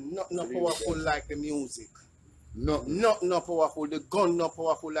youth them, not powerful like the music. No. Not powerful, the gun not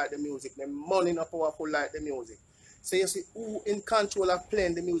powerful like the music, the money not powerful like the music. So you see, who in control of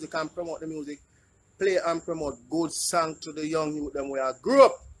playing the music and promote the music, play and promote good song to the young youth them where I grew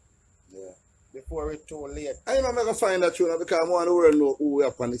up. Yeah. Before it's too late. I am going to find that tune because I want the world to know who we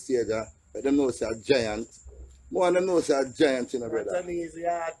are on the stage. Let them know it's a giant. I want them to know it's a giant, brother. That's an easy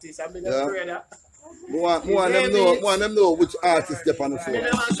artist. I'm in Yeah. a brother. I want them know which artist step on the floor.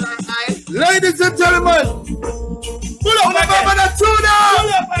 Ladies and gentlemen, pull up the tune now.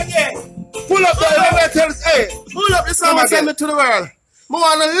 Pull up the elevators. Hey, Pull up the song and send me to the world. I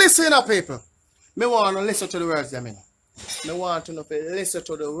want to listen to people. I want to listen to the words them. I want to know if you listen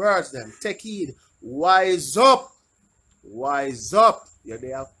to the words them. Take heed. Wise up. Wise up. You're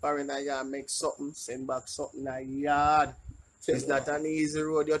there foreigner yard, make something, send back something a yard. It's not an easy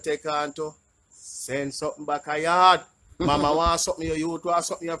road you take on to. Send something back a yard. Mama wants something, your youth wants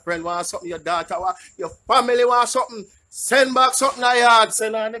something, your friend wants something, your daughter wants, your family wants something. Send back something a yard.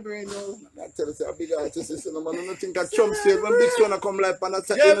 Send on the green now. I tell you, a big artist is man. I don't think a chump state when big one come live and I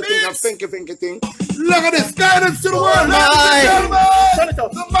say, Yeah, you don't think a Biggs. finky thing. Look at this guidance to the world, my. Turn it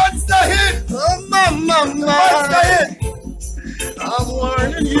up. The monster hit. Oh, mama, Monster hit. I'm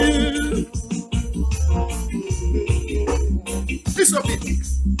warning you. Listen up, it.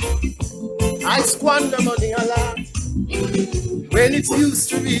 I squander money a lot when it used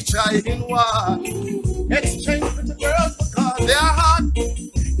to be tried in war. Exchange with the girls because they are hot.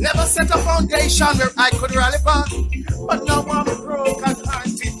 Never set a foundation where I could rally back. But now I'm broke and I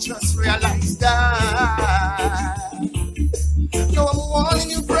did just realize that. So I'm warning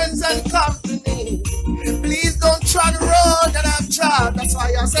you, friends and company. Please don't try the road that I've tried. That's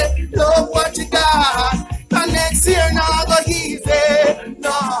why I say, love what you got. And next year now go easy.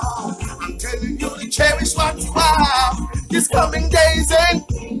 No, I'm telling you to cherish what you have. This coming days and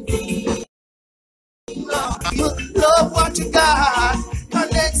no, you love what you got.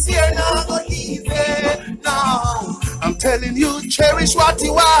 And next year now go easy. No, I'm telling you cherish what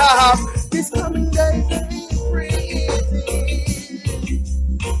you have. This coming days and free.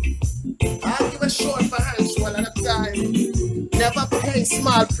 I'll give a short for hands one at a time. Never pay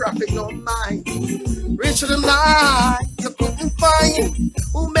small profit, no mind. Richer than I, you couldn't find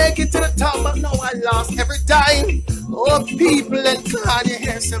who make it to the top, but now I lost every dime. Oh, people incline your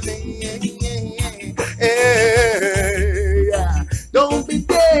hear something. Yeah. Don't be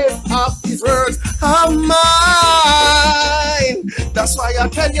dead of these words of mine. That's why I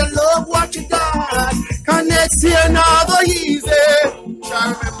tell you, love what you got. Cause next year now go easy.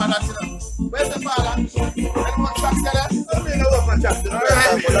 Try remember that, you know. Where's the father? Any more tracks there? I mean, I want my tracks. All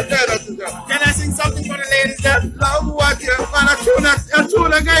right. Can I sing something for the ladies there? Love what you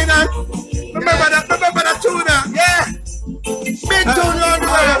tuna guidance. Remember that tuna? Yeah. Big tuna on the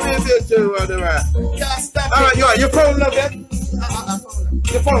way. Big tuna on the way. Yeah, stop. All right, you phone love yet?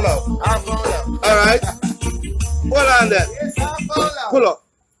 You phone love? I phone love. All right. Hold on there. Yes, I phone love. Pull up.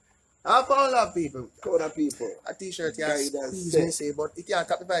 I found love people. Call people. A t-shirt here is say, but it can't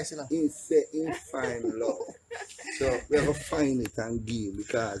tap the price, you know. He say he find love. So we have to find it and give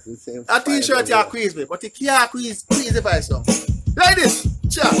because he say a t-shirt here squeeze me, but it can't squeeze the price now. Like this.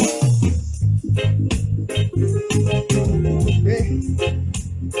 Chop.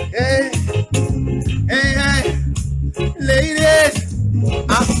 Hey. Ladies.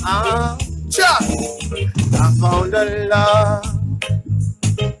 Chop. I found a love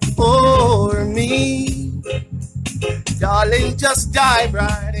for me. Darling, just dive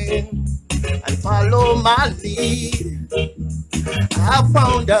right in and follow my lead. I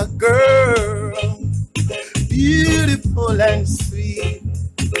found a girl, beautiful and sweet.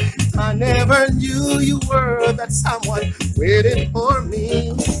 I never knew you were that someone waiting for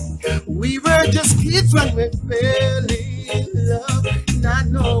me. We were just kids when we fell in love, not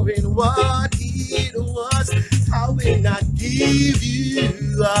knowing what it was. I will not give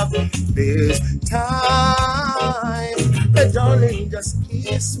you up this time. But darling, just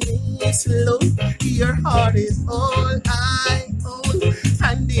kiss me slow. Your heart is all I own,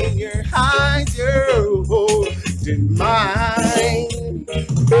 and in your eyes you're holding mine.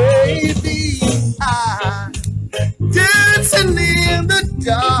 Baby, I'm dancing in the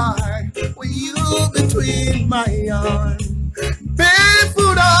dark with you between my arms,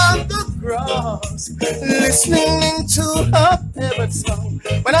 barefoot on the grass, listening to a favorite song.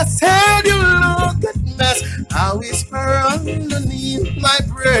 When I said you look at mess, I whisper underneath my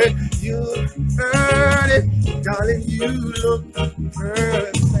breath. You heard it, darling. You look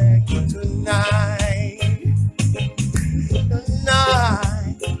perfect tonight.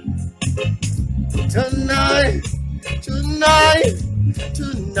 Tonight,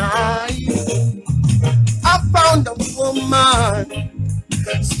 I found a woman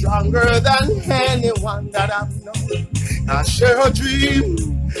stronger than anyone that I've known. I share her dream.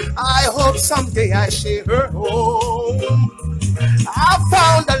 I hope someday I share her home. I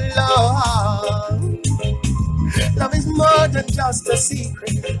found a love. Love is more than just a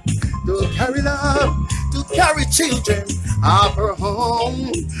secret. To carry love, to carry children of her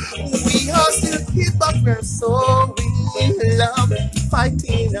home. We are still here, but we're so in love,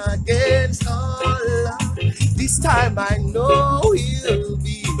 fighting against all love. This time I know it'll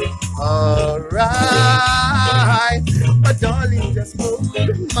be alright. But darling, just hold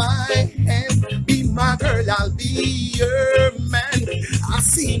my hand, be my girl, I'll be your man. I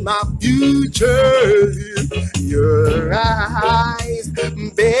see my future in your eyes,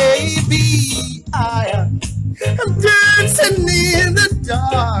 baby. I'm dancing in the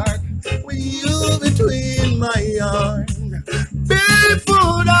dark with you between my arms,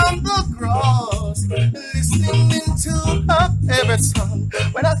 barefoot on the grass, listening into her favorite song.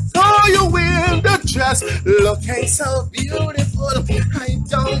 When I saw you in the dress, looking so beautiful, I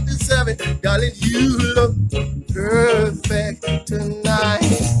don't deserve it, darling. You look perfect tonight.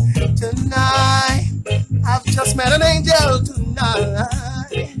 I've just met an angel tonight.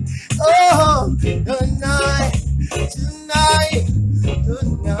 Oh, tonight.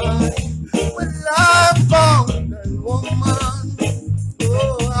 When I found a woman,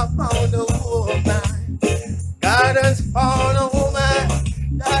 oh, I found a woman. God has found a woman.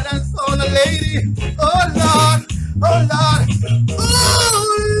 God has found a lady. Oh Lord, oh Lord, oh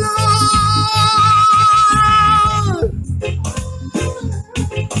Lord.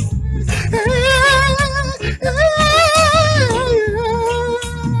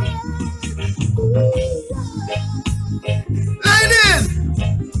 Ladies,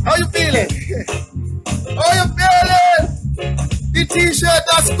 how you feeling? How you feeling? The t-shirt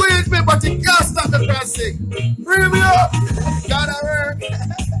that squeezed me, but it can't stop the pressing. Bring me up. Gotta work.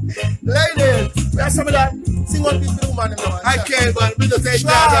 Ladies, we have some of that. See what people do, man. I can't, man. We just say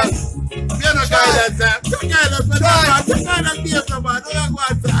guidance. We are not guidance, sir. Take guidance here, man. Don't go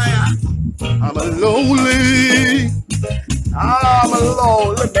to higher. I'm a lonely man.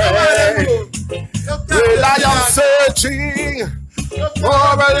 Well, I am searching for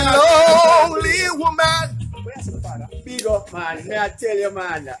a lonely woman. Big up, man. May I tell you,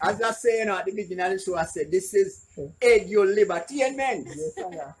 man, as I say at the beginning of the show, I said, this is edu libertainment. Yes,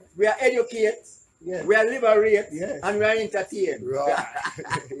 we are educate, yes. We are liberate, yes. And we are entertain. Right.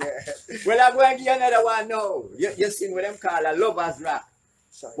 Yes. Well, I'm going to give you another one now. You sing what them call a lover's rap.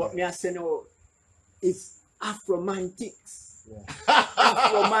 Sorry, what me I say now is Afromantics.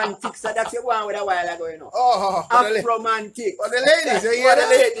 Afromantic, so that's the one with a while ago, you know. Oh, Afromantic. for the ladies, you For hear the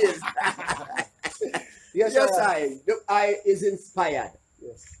that? ladies. Yes, Yes, sir. the eye is inspired.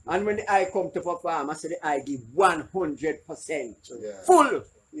 Yes. And when the eye come to perform, I say the eye give 100%. Yeah. Full.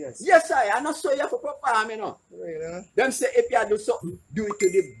 Yes. Yes, I not so you have to perform, you know. Really, huh? Them say if you do something, do it to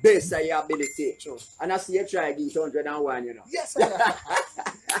the best of your ability. True. And I see you try give 101, you know. Yes, sir.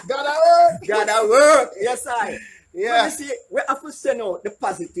 Gotta work. Gotta work. Yes, I. Yeah. But you see, we have to send out the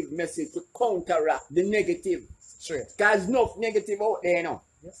positive message to counteract the negative. Straight. Because enough negative out there, you know.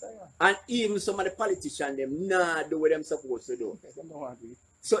 Yes, I am. And even some of the politicians, them nah do what them supposed to do. Yes, I don't want to.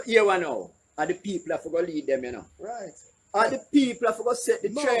 So here we know, are the people have to go lead them, you know. Right. Are the people have to go set the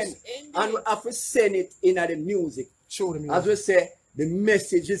Most trend. indeed. And we have to send it in the music. Show them. As we say, the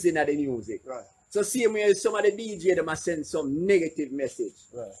message is in the music. Right. So see when some of the DJ them are send some negative message.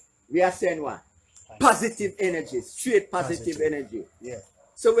 Right. We are saying what? Positive energy, straight positive Positive. energy. Yeah.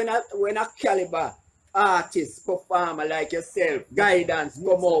 So when a caliber artist, performer like yourself, guidance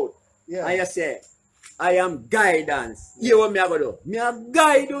come out, Yeah. and you say, I am guidance. You what me I go do? Me a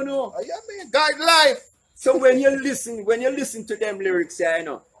guide, you know. Oh, yeah, man. Guide life. So when you listen to them lyrics, you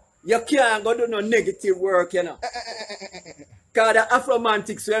know, you can't go do no negative work, you know. Cause the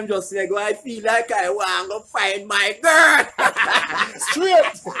Afromantics, so I'm just say, go, I feel like I want to find my girl.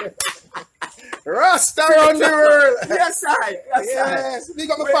 Straight. Rasta around the world. Yes, I. Yes. Big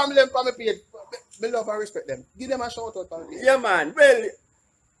up my family and family page. Me love and respect them. Give them a shout out. Yeah, man. Well,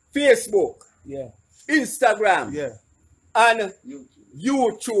 Facebook, Yeah. Instagram, Yeah. and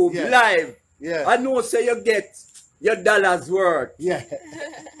YouTube Yeah. live. Yeah. I know say you get your dollars worth. Yeah.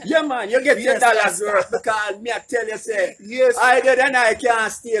 Yeah, man, you get your Yes, dollars Rasta. worth because me I tell you, say, Yes. I did and I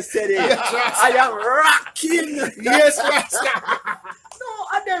can't stay steady. Yes, Rasta. I am rocking. Yes, Rasta. No,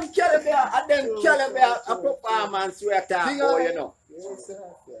 I them caliber a performance where I talk King about, of- you know. Yes,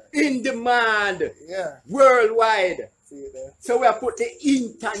 sir. In demand, Yeah. worldwide. See you there. So we have put the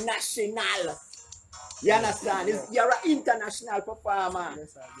international. You understand? You're an international performer.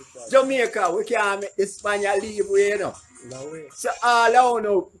 Yes, sir. Good job. Jamaica, we can't make the Spaniard leave way, you know. No way. So all I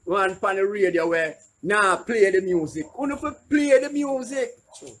know one on the radio where now play the music. We have to play the music.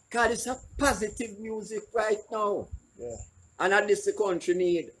 True. Because it's a positive music right now. Yeah. And that this the country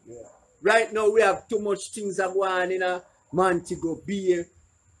need. Yeah. Right now we have too much things are going on in a Montego Bay,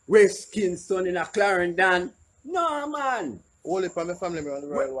 West Kingston, in a Clarendon. No, man. Only for my family around the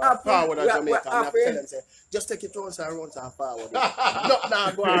world. We're happy. Forward at We're Jamaica. And I happy. tell them, say, just take it once and run and forward. Not now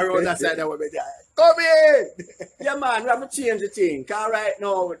go around that side of the way. Come in. Yeah, man, we have to change the thing. Because right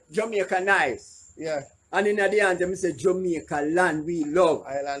now, Jamaica nice. Yeah. And in the end, they say Jamaica land we love.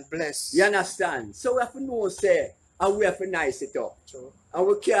 Island bless. You understand? So we have to know, say, and we have to nice it up. True. And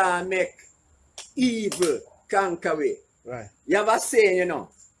we can't make evil conquer we. Right. You have a saying, you know,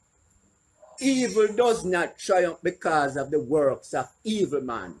 evil does not triumph because of the works of evil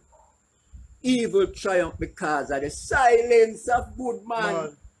man. Evil triumph because of the silence of good man.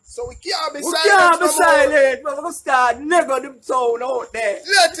 Man. So we can't be We silent. can't be no more. silent. We're going to start Lego the sound out there.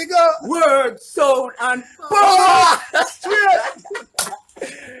 Let it go. Word, sound, and power.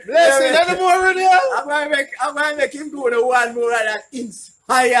 Blessing. Any more in here? I'm going to make him do the one more of that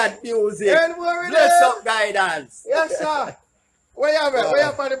inspired music. Any more in Bless here? up guidance. Yes, sir. Where you have it? Where you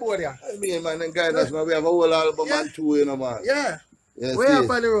have on the board here? I mean, man, and guidance, man, we have a whole album Yeah. and two, you know, man. Yeah. Yes, Where you yes.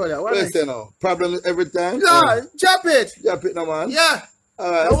 have on the road here? What Yes, you know. Problem every time. No, jump it. Yeah, pick no man. Yeah.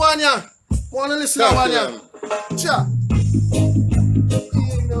 All right. I want ya. Want to listen to one ya? Cha.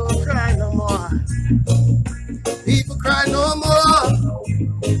 People don't cry no more. People cry no more.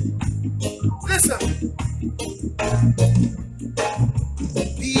 Listen.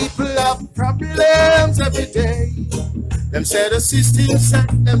 People have problems every day. Them say the system set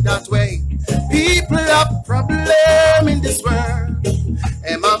them that way. People have problems in this world.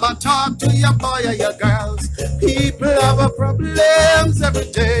 Hey mama, talk to your boy or your girls. People have a problems every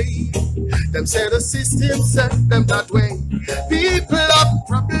day. Them say the system set them that way. People have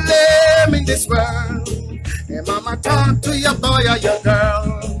problems in this world. Hey mama, talk to your boy or your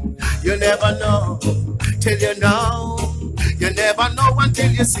girl. You never know till you know. You never know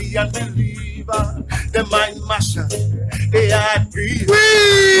until you see and believe. The mind masher, the heart breathe.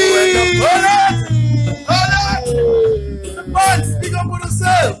 When the bullet, the buns, big up on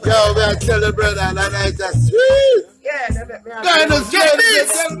yourself. Yo, man, tell the brother that I just sweet. Yeah, they make me Guidance, Get guidance,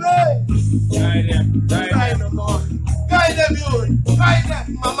 this. Cry no more. Guide them, you. Guide them.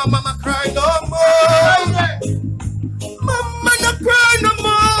 Mama, cry no more. Mama, no cry no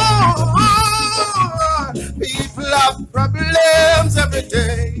more. People have problems every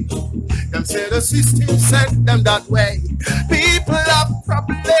day. Them Them say the system sent them that way. People have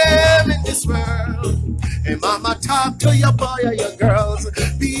problem in this world. Hey mama, talk to your boy or your girls.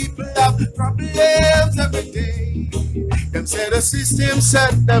 People have problems every day. Them say the system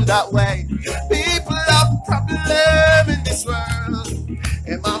sent them that way. People have problem in this world.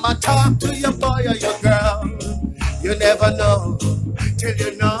 Hey mama, talk to your boy or your girl. You never know till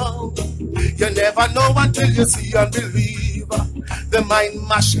you know. You never know until you see and believe. The mind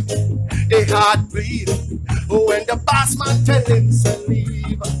mash, the heart bleed. When the boss man tell him to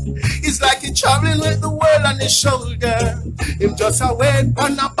leave, it's like he traveling with the world on his shoulder. Him just a wait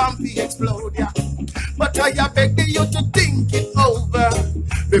on a bumpy explode, yeah. But I beg you to think it over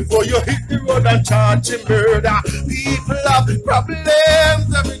before you hit the road and charge him murder. People have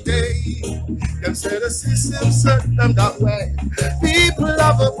problems every day. Them say the system set them that way. People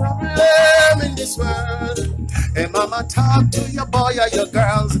have a problem in this world. Hey mama, talk to your boy or your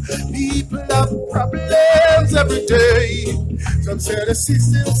girls. People have problems every day. Some say the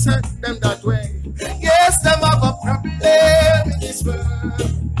system set them that way. Yes, them have a problem in this world.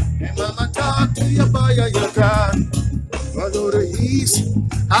 Hey mama, talk to your boy or your girl. I go to the east,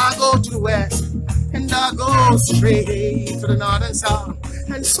 I go to the west, and I go straight to the north and south.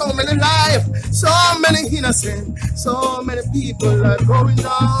 And so many lives, so many innocent, so many people are going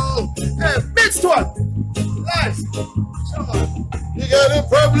down. Hey, big store, life, come on. You got a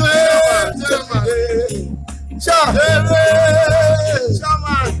problem, come on.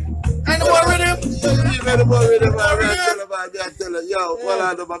 And more rhythm? Yeah, more rhythm. Yo, well,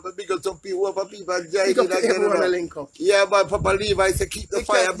 I know, big up some people, yeah, but Papa Levi said keep the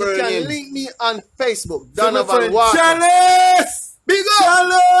fire burning. You can link me on Facebook, Donovan Walker. Chalice! Big up!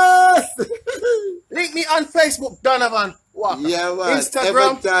 Chalice! Link me on Facebook, Donovan Walker. Yeah, man.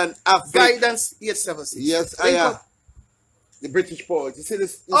 Instagram, Guidance 876. Yes, I am. The British poet. You see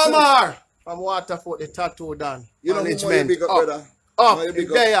this? Omar! From Waterford, the tattoo done. You know who big up, brother?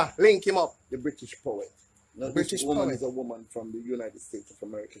 There, link him up. The British poet. Now, British woman poet is a woman from the United States of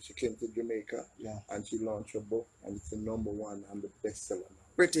America. She came to Jamaica, and she launched a book, and it's the #1 and the bestseller now.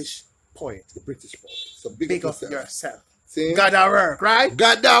 British poet. The British poet. So big up yourself. See? Gotta work, right?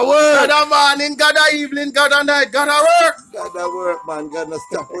 Gotta work. Gotta morning, gotta evening, gotta night, gotta work. Gotta work, man. Gotta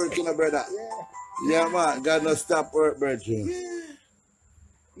stop working, brother. Yeah, man. Gotta stop work, brother. Yeah.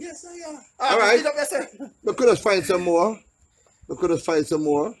 Yes, I am. All right. We could have find some more.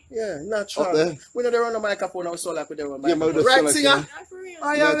 Yeah, natural. We know they run a microphone now, so like we don't run a microphone. Right, singer?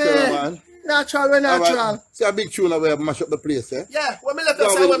 I am natural. Right. See a big tune where I mash up the place, eh? Yeah, when me left the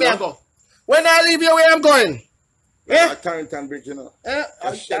side, where me I go? When I leave you, where I'm going? Yeah? Carrington Bridge, you know. Yeah?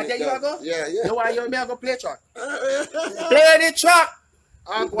 There you go? Yeah. You know why you and me I go play track? Play the track!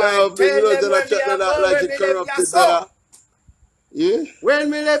 I'm going to tell them when me I go, when me left your son. Yeah? When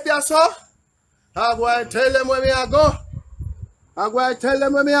me left your son, I'm going to tell them where me I go. I'm going to tell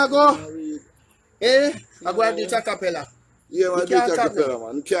them where me I go. Eh? I'm going to do it a cappella. Yeah, man, do it a cappella,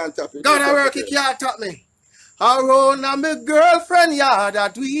 man. You can't tap it. Gotta work, you can't tap me. Around on my girlfriend yard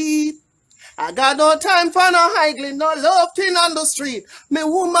that we. I got no time for no higgling, no love thing on the street. Me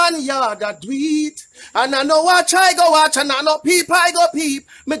woman yard that tweet. And I know watch I go watch, and I know peep I go peep.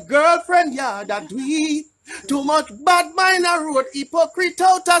 Me girlfriend yard that tweet. Too much bad mind a road, hypocrite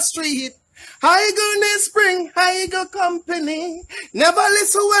out a street. I go in the spring, I go company. Never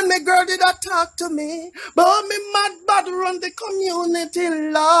listen when me girl did a talk to me. But me mad bad run the community,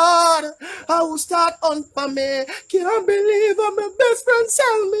 Lord. I will start on for me. Can't believe my best friend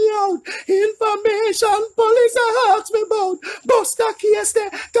sell me out. Information, police ask me about. Buster case there,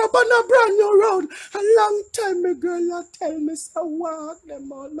 tap on a brand new road. A long time me girl a tell me so walk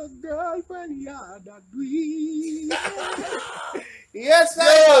them on my girlfriend yard agree. Yes,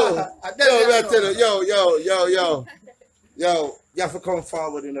 sir. Yo, you have to come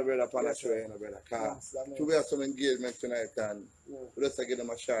forward in the brother upon a show in the brother car. We have some engagement tonight and we just give them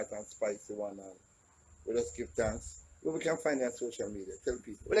a short and spicy one and we just give thanks. Where we can find you on social media, tell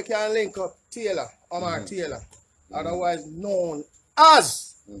people. Well, they can link up Taylor, Omar Taylor, otherwise known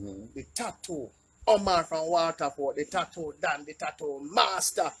as the tattoo. Omar from Waterford, the tattoo Dan, the tattoo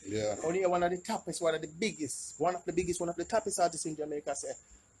master. Yeah. Only one of the toughest, one of the toughest artists in Jamaica say,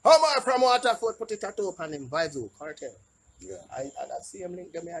 Omar from Waterford put the tattoo upon him, Vizu, cartel. Yeah. I see him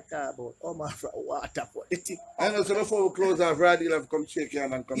link them here talk about Omar from Waterford. I know, so before we close off, Raddy will come shake your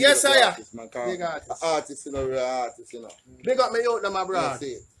hand and come. Yes, I am. Big artist. Artist, you know, real artist, you know. Big up me out there, my brother.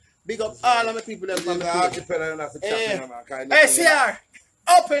 Big up all of my people that from the archipelago and have to chat, man. Hey, CR!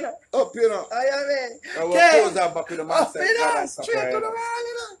 Up, you know. I am in. And we'll close that back with the master. Up, you know. Straight to the wall,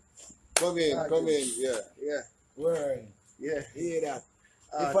 you know. Come in, yeah. Word. Yeah. Hear that.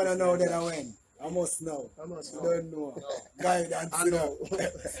 If I don't know, then I win. I must know. I don't know. Guidance, you know.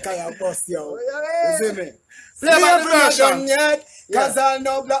 Sky bust, yo. You see me? Slavery not done yet. Cause I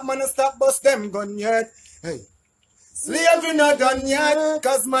know black man stop bust them gun yet. Hey. Slavery not done yet.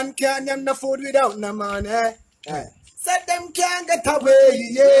 Cause man can't have no food without no money. Hey. Said them can't get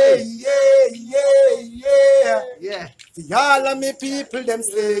away. Yeah. For all of me people, them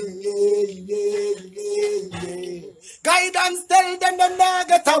say, yeah. Guidance tell them not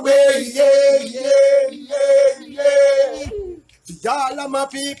get away. For all of my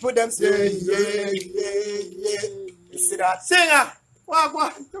people, them say, yeah. You see that? Singer!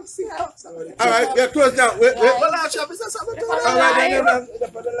 What? Don't sing out. Alright, we're close now. Well, I'll shop is something to Alright,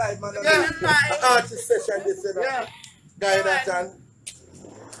 for the live, man. Yeah, artist session, this is Guidance and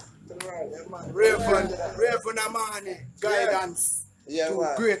Rayven Amani Guidance.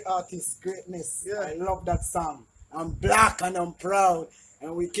 Yeah, great artists, greatness. Yeah. I love that song. I'm black and I'm proud,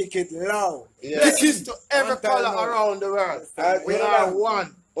 and we kick it loud. Yeah. Kick it to every color around the world. We are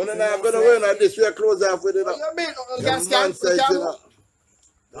one. We're not going to win at this. We're close off with it. What you mean? Oh,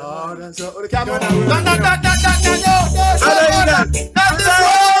 that's so. The camera.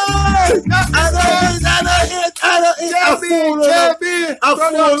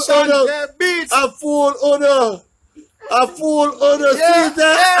 A fool on the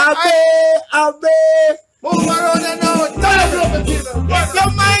season. Move around and now. If your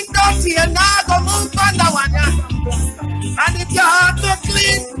mind dirty and now go move on that one. And if your heart not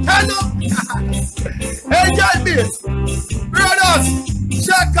clean, turn up. Enjoy this. Brothers,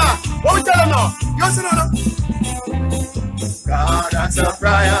 Shaka, what we tell them now? You see now? God answer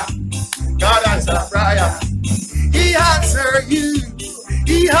prayer. God answer prayer. He answer you.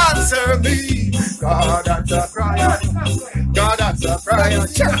 He answer me. God answer prayer. God answer prayer.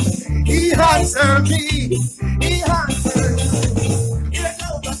 He answer me. He answer you. Here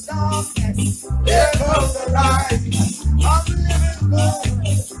comes the darkness. Here comes the light. I'm living good.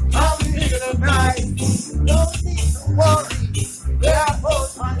 I'm living the night. Don't need to worry. Where I hold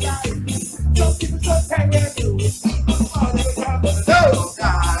my life. Don't keep it so tight. Do it. No,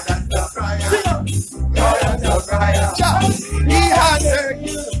 God answer prayer. God answer prayer. He answer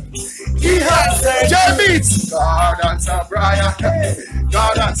you. He answer J-Beats. God answer prayer.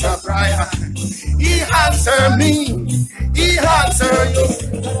 God answer prayer. He answer me. He answer you.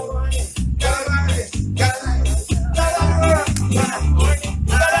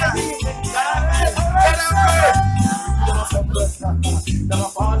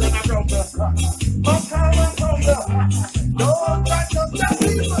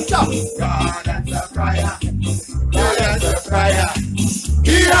 God answer prayer. God answer prayer.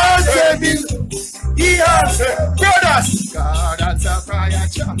 He answer me. He answer brothers. God answer prayer.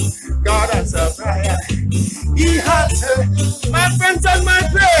 God answer prayer. He answer my friends and my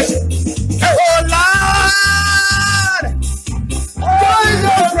praise. Oh Lord, God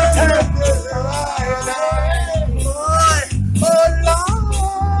will protect us. Oh Lord,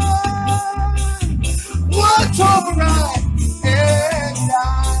 watch over us.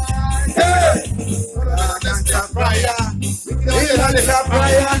 God answer prayer. He answer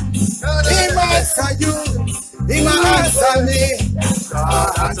prayer. He might answer you. He might answer me.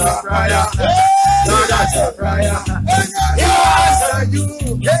 God answer prayer. God answer prayer. He answer you.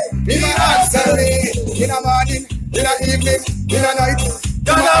 He answer me. In the morning, in the evening, in the night.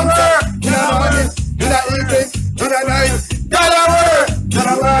 God answer. In the morning, in the evening, in the night. God answer.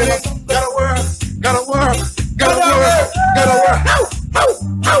 God work. God work. God work. God work. God work. Ow! Ow!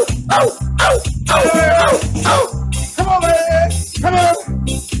 Ow! Ow! Ow! Ow! Ow! Come on, man. Come on.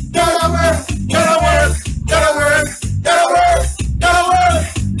 Gotta work. Gotta work. Gotta work. Gotta work. Gotta work. Gotta work.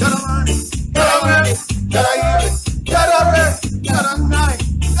 Gotta work. Gotta eat. Gotta work. Gotta night.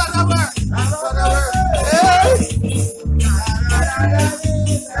 Gotta work. Gotta work.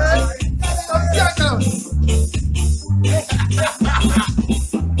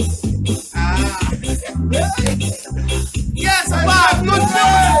 Yes, Bob. Good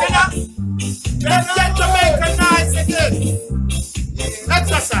music. Let's get Jamaica nice again.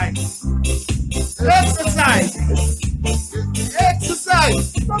 Exercise. Exercise.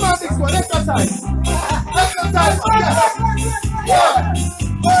 Exercise. Come on, this one. Exercise. Exercise. Yeah.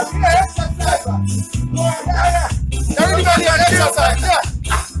 Okay, exercise. Everybody on exercise. Yeah.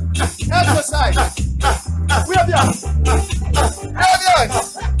 Exercise. We have you. We have you.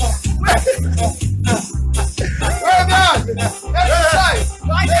 Where have you? Exercise.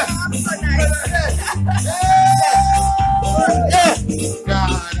 I'm so nice. Yeah.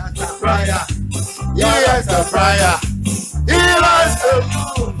 God answer prayer. He answer prayer. He answer you.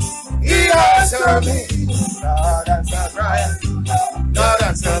 He answer me. God answer prayer. God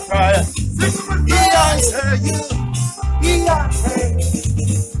Hey, we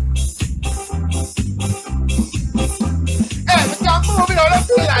can't move it on. Let's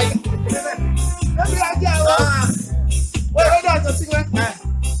do it like. Let's do it like that. Wait, just sing like that.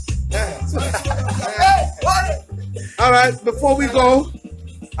 All right, before we go,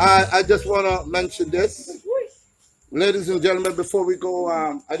 I just want to mention this. Ladies and gentlemen, before we go,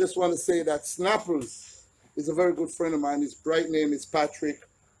 I just want to say that Snapples is a very good friend of mine. His bright name is Patrick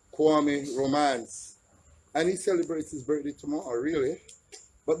Kwame Romance. And he celebrates his birthday tomorrow, really.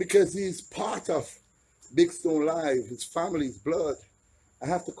 But because he's part of Big Stone Live, his family's blood, I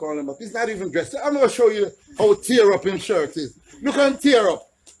have to call him up. He's not even dressed. I'm going to show you how tear up his shirt is. Look at him tear up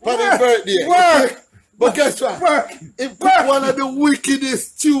for his birthday. Work. But guess what? Work. If one of the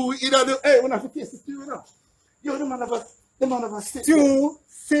wickedest stew, hey, when I have to taste the stew, you know. Yo, the man of a sip. Stew,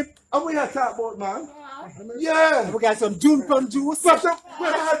 sip. And we are talking about, man. Yeah. We got some June plum juice. What's up? We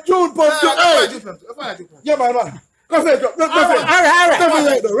got June plum juice. Hey. Yeah, man. Go for it. Go for it. All right. Go for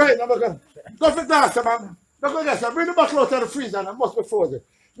it. Right, now, go for glass, man. Go for glass. Bring the bottle out of the freezer and it must be frozen.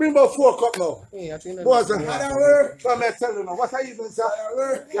 Bring about 4 cups now. Yeah, I think that. Boys, come here, tell you now. What are you doing,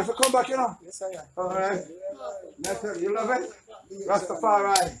 sir? You have to come back, you know? Yes, I am. All right. You love it?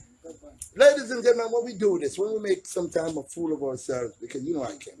 Rastafari. Ladies and gentlemen, when we do this, when we make some time a fool of ourselves, because you know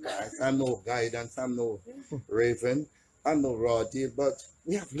I can't, guys. I'm no guidance, I'm no Rayven, I'm no raw deal, but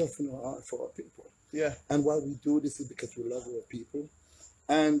we have love in our heart for our people. Yeah. And why we do this is because we love our people.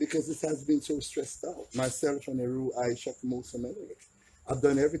 And because this has been so stressed out. Myself and Eru, Aisha, Musa, Melody. I've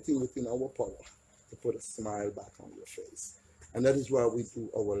done everything within our power to put a smile back on your face. And that is why we do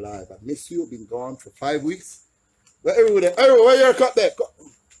our live. I miss you, been gone for 5 weeks. But everywhere, where your cut there?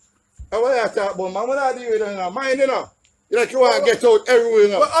 What are you talking about, man? What are you doing now? Mind, you know? You like you want to get out everywhere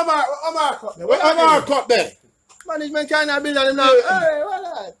now. What am I cut there? What am I cut there? Management cannot build on now. Hey, what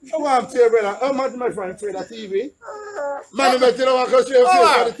that? Come on, tell you, brother. How much my friend afraid of TV? Management, you know what? Because you're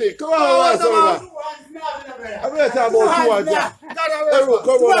afraid of the thing. Come on, I'm going to talk about 2 hours.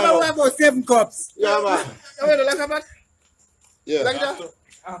 Come on. We have about 7 cups. Yeah, man. You want to like that? Yeah. Like that?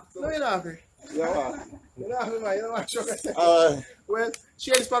 No, you're not happy. Yeah, man. You're not happy, man. You don't want to show us. Well,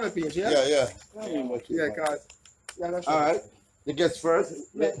 share this on the page, yeah? Yeah. Yeah, cause. Yeah, that's all right. The guest first.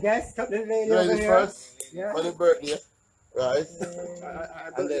 Guest, the lady Ladies first. Yeah. For the birthday. Right.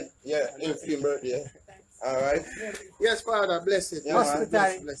 And then, it's your birthday. All right. Yes, Father, bless it. Yeah,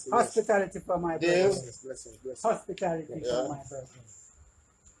 Hospitality, bless it. hospitality for my Dave. brothers. Bless it. Hospitality Yeah. for my brothers.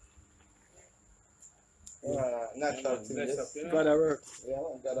 Natural thing. Yes. Gotta work. Yeah,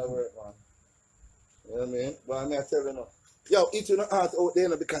 man, gotta work, man. You know what I mean? But I'm going to tell you now. Yo, eat your heart out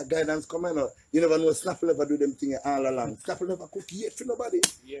there, because guidance coming out. You never know, Snapple never do them things all along. Snapple never cook yet for nobody.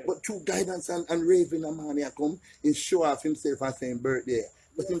 Yeah. But through guidance and Rayven Amani come, he show off himself and saying birthday.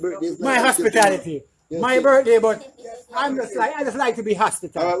 But in birthday is My hospitality. My birthday, but I just like to be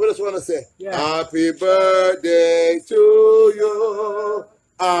hospitable. All right, we just want to say, Yeah. Happy birthday to you.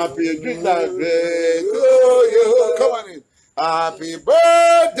 Happy birthday to you. Come on in. Happy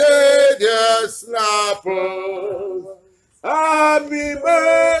birthday, dear Snappers. Happy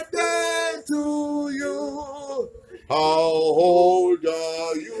birthday to you. How old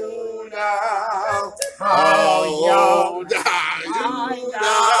are you now? How old are you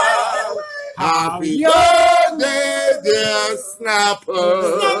now? Happy birthday, dear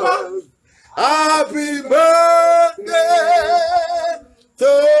Snappers. Happy birthday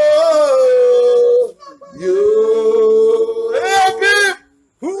to you. Hip hip!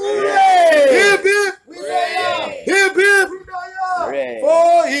 Hooray! Hip hip! Hip hip!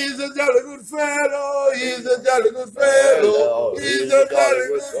 Oh, he's a jolly good fellow. He's a jolly good fellow. He's a jolly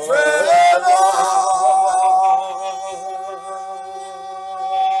good fellow.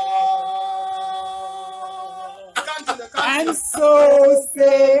 And so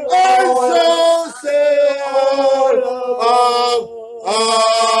say all. And so say all of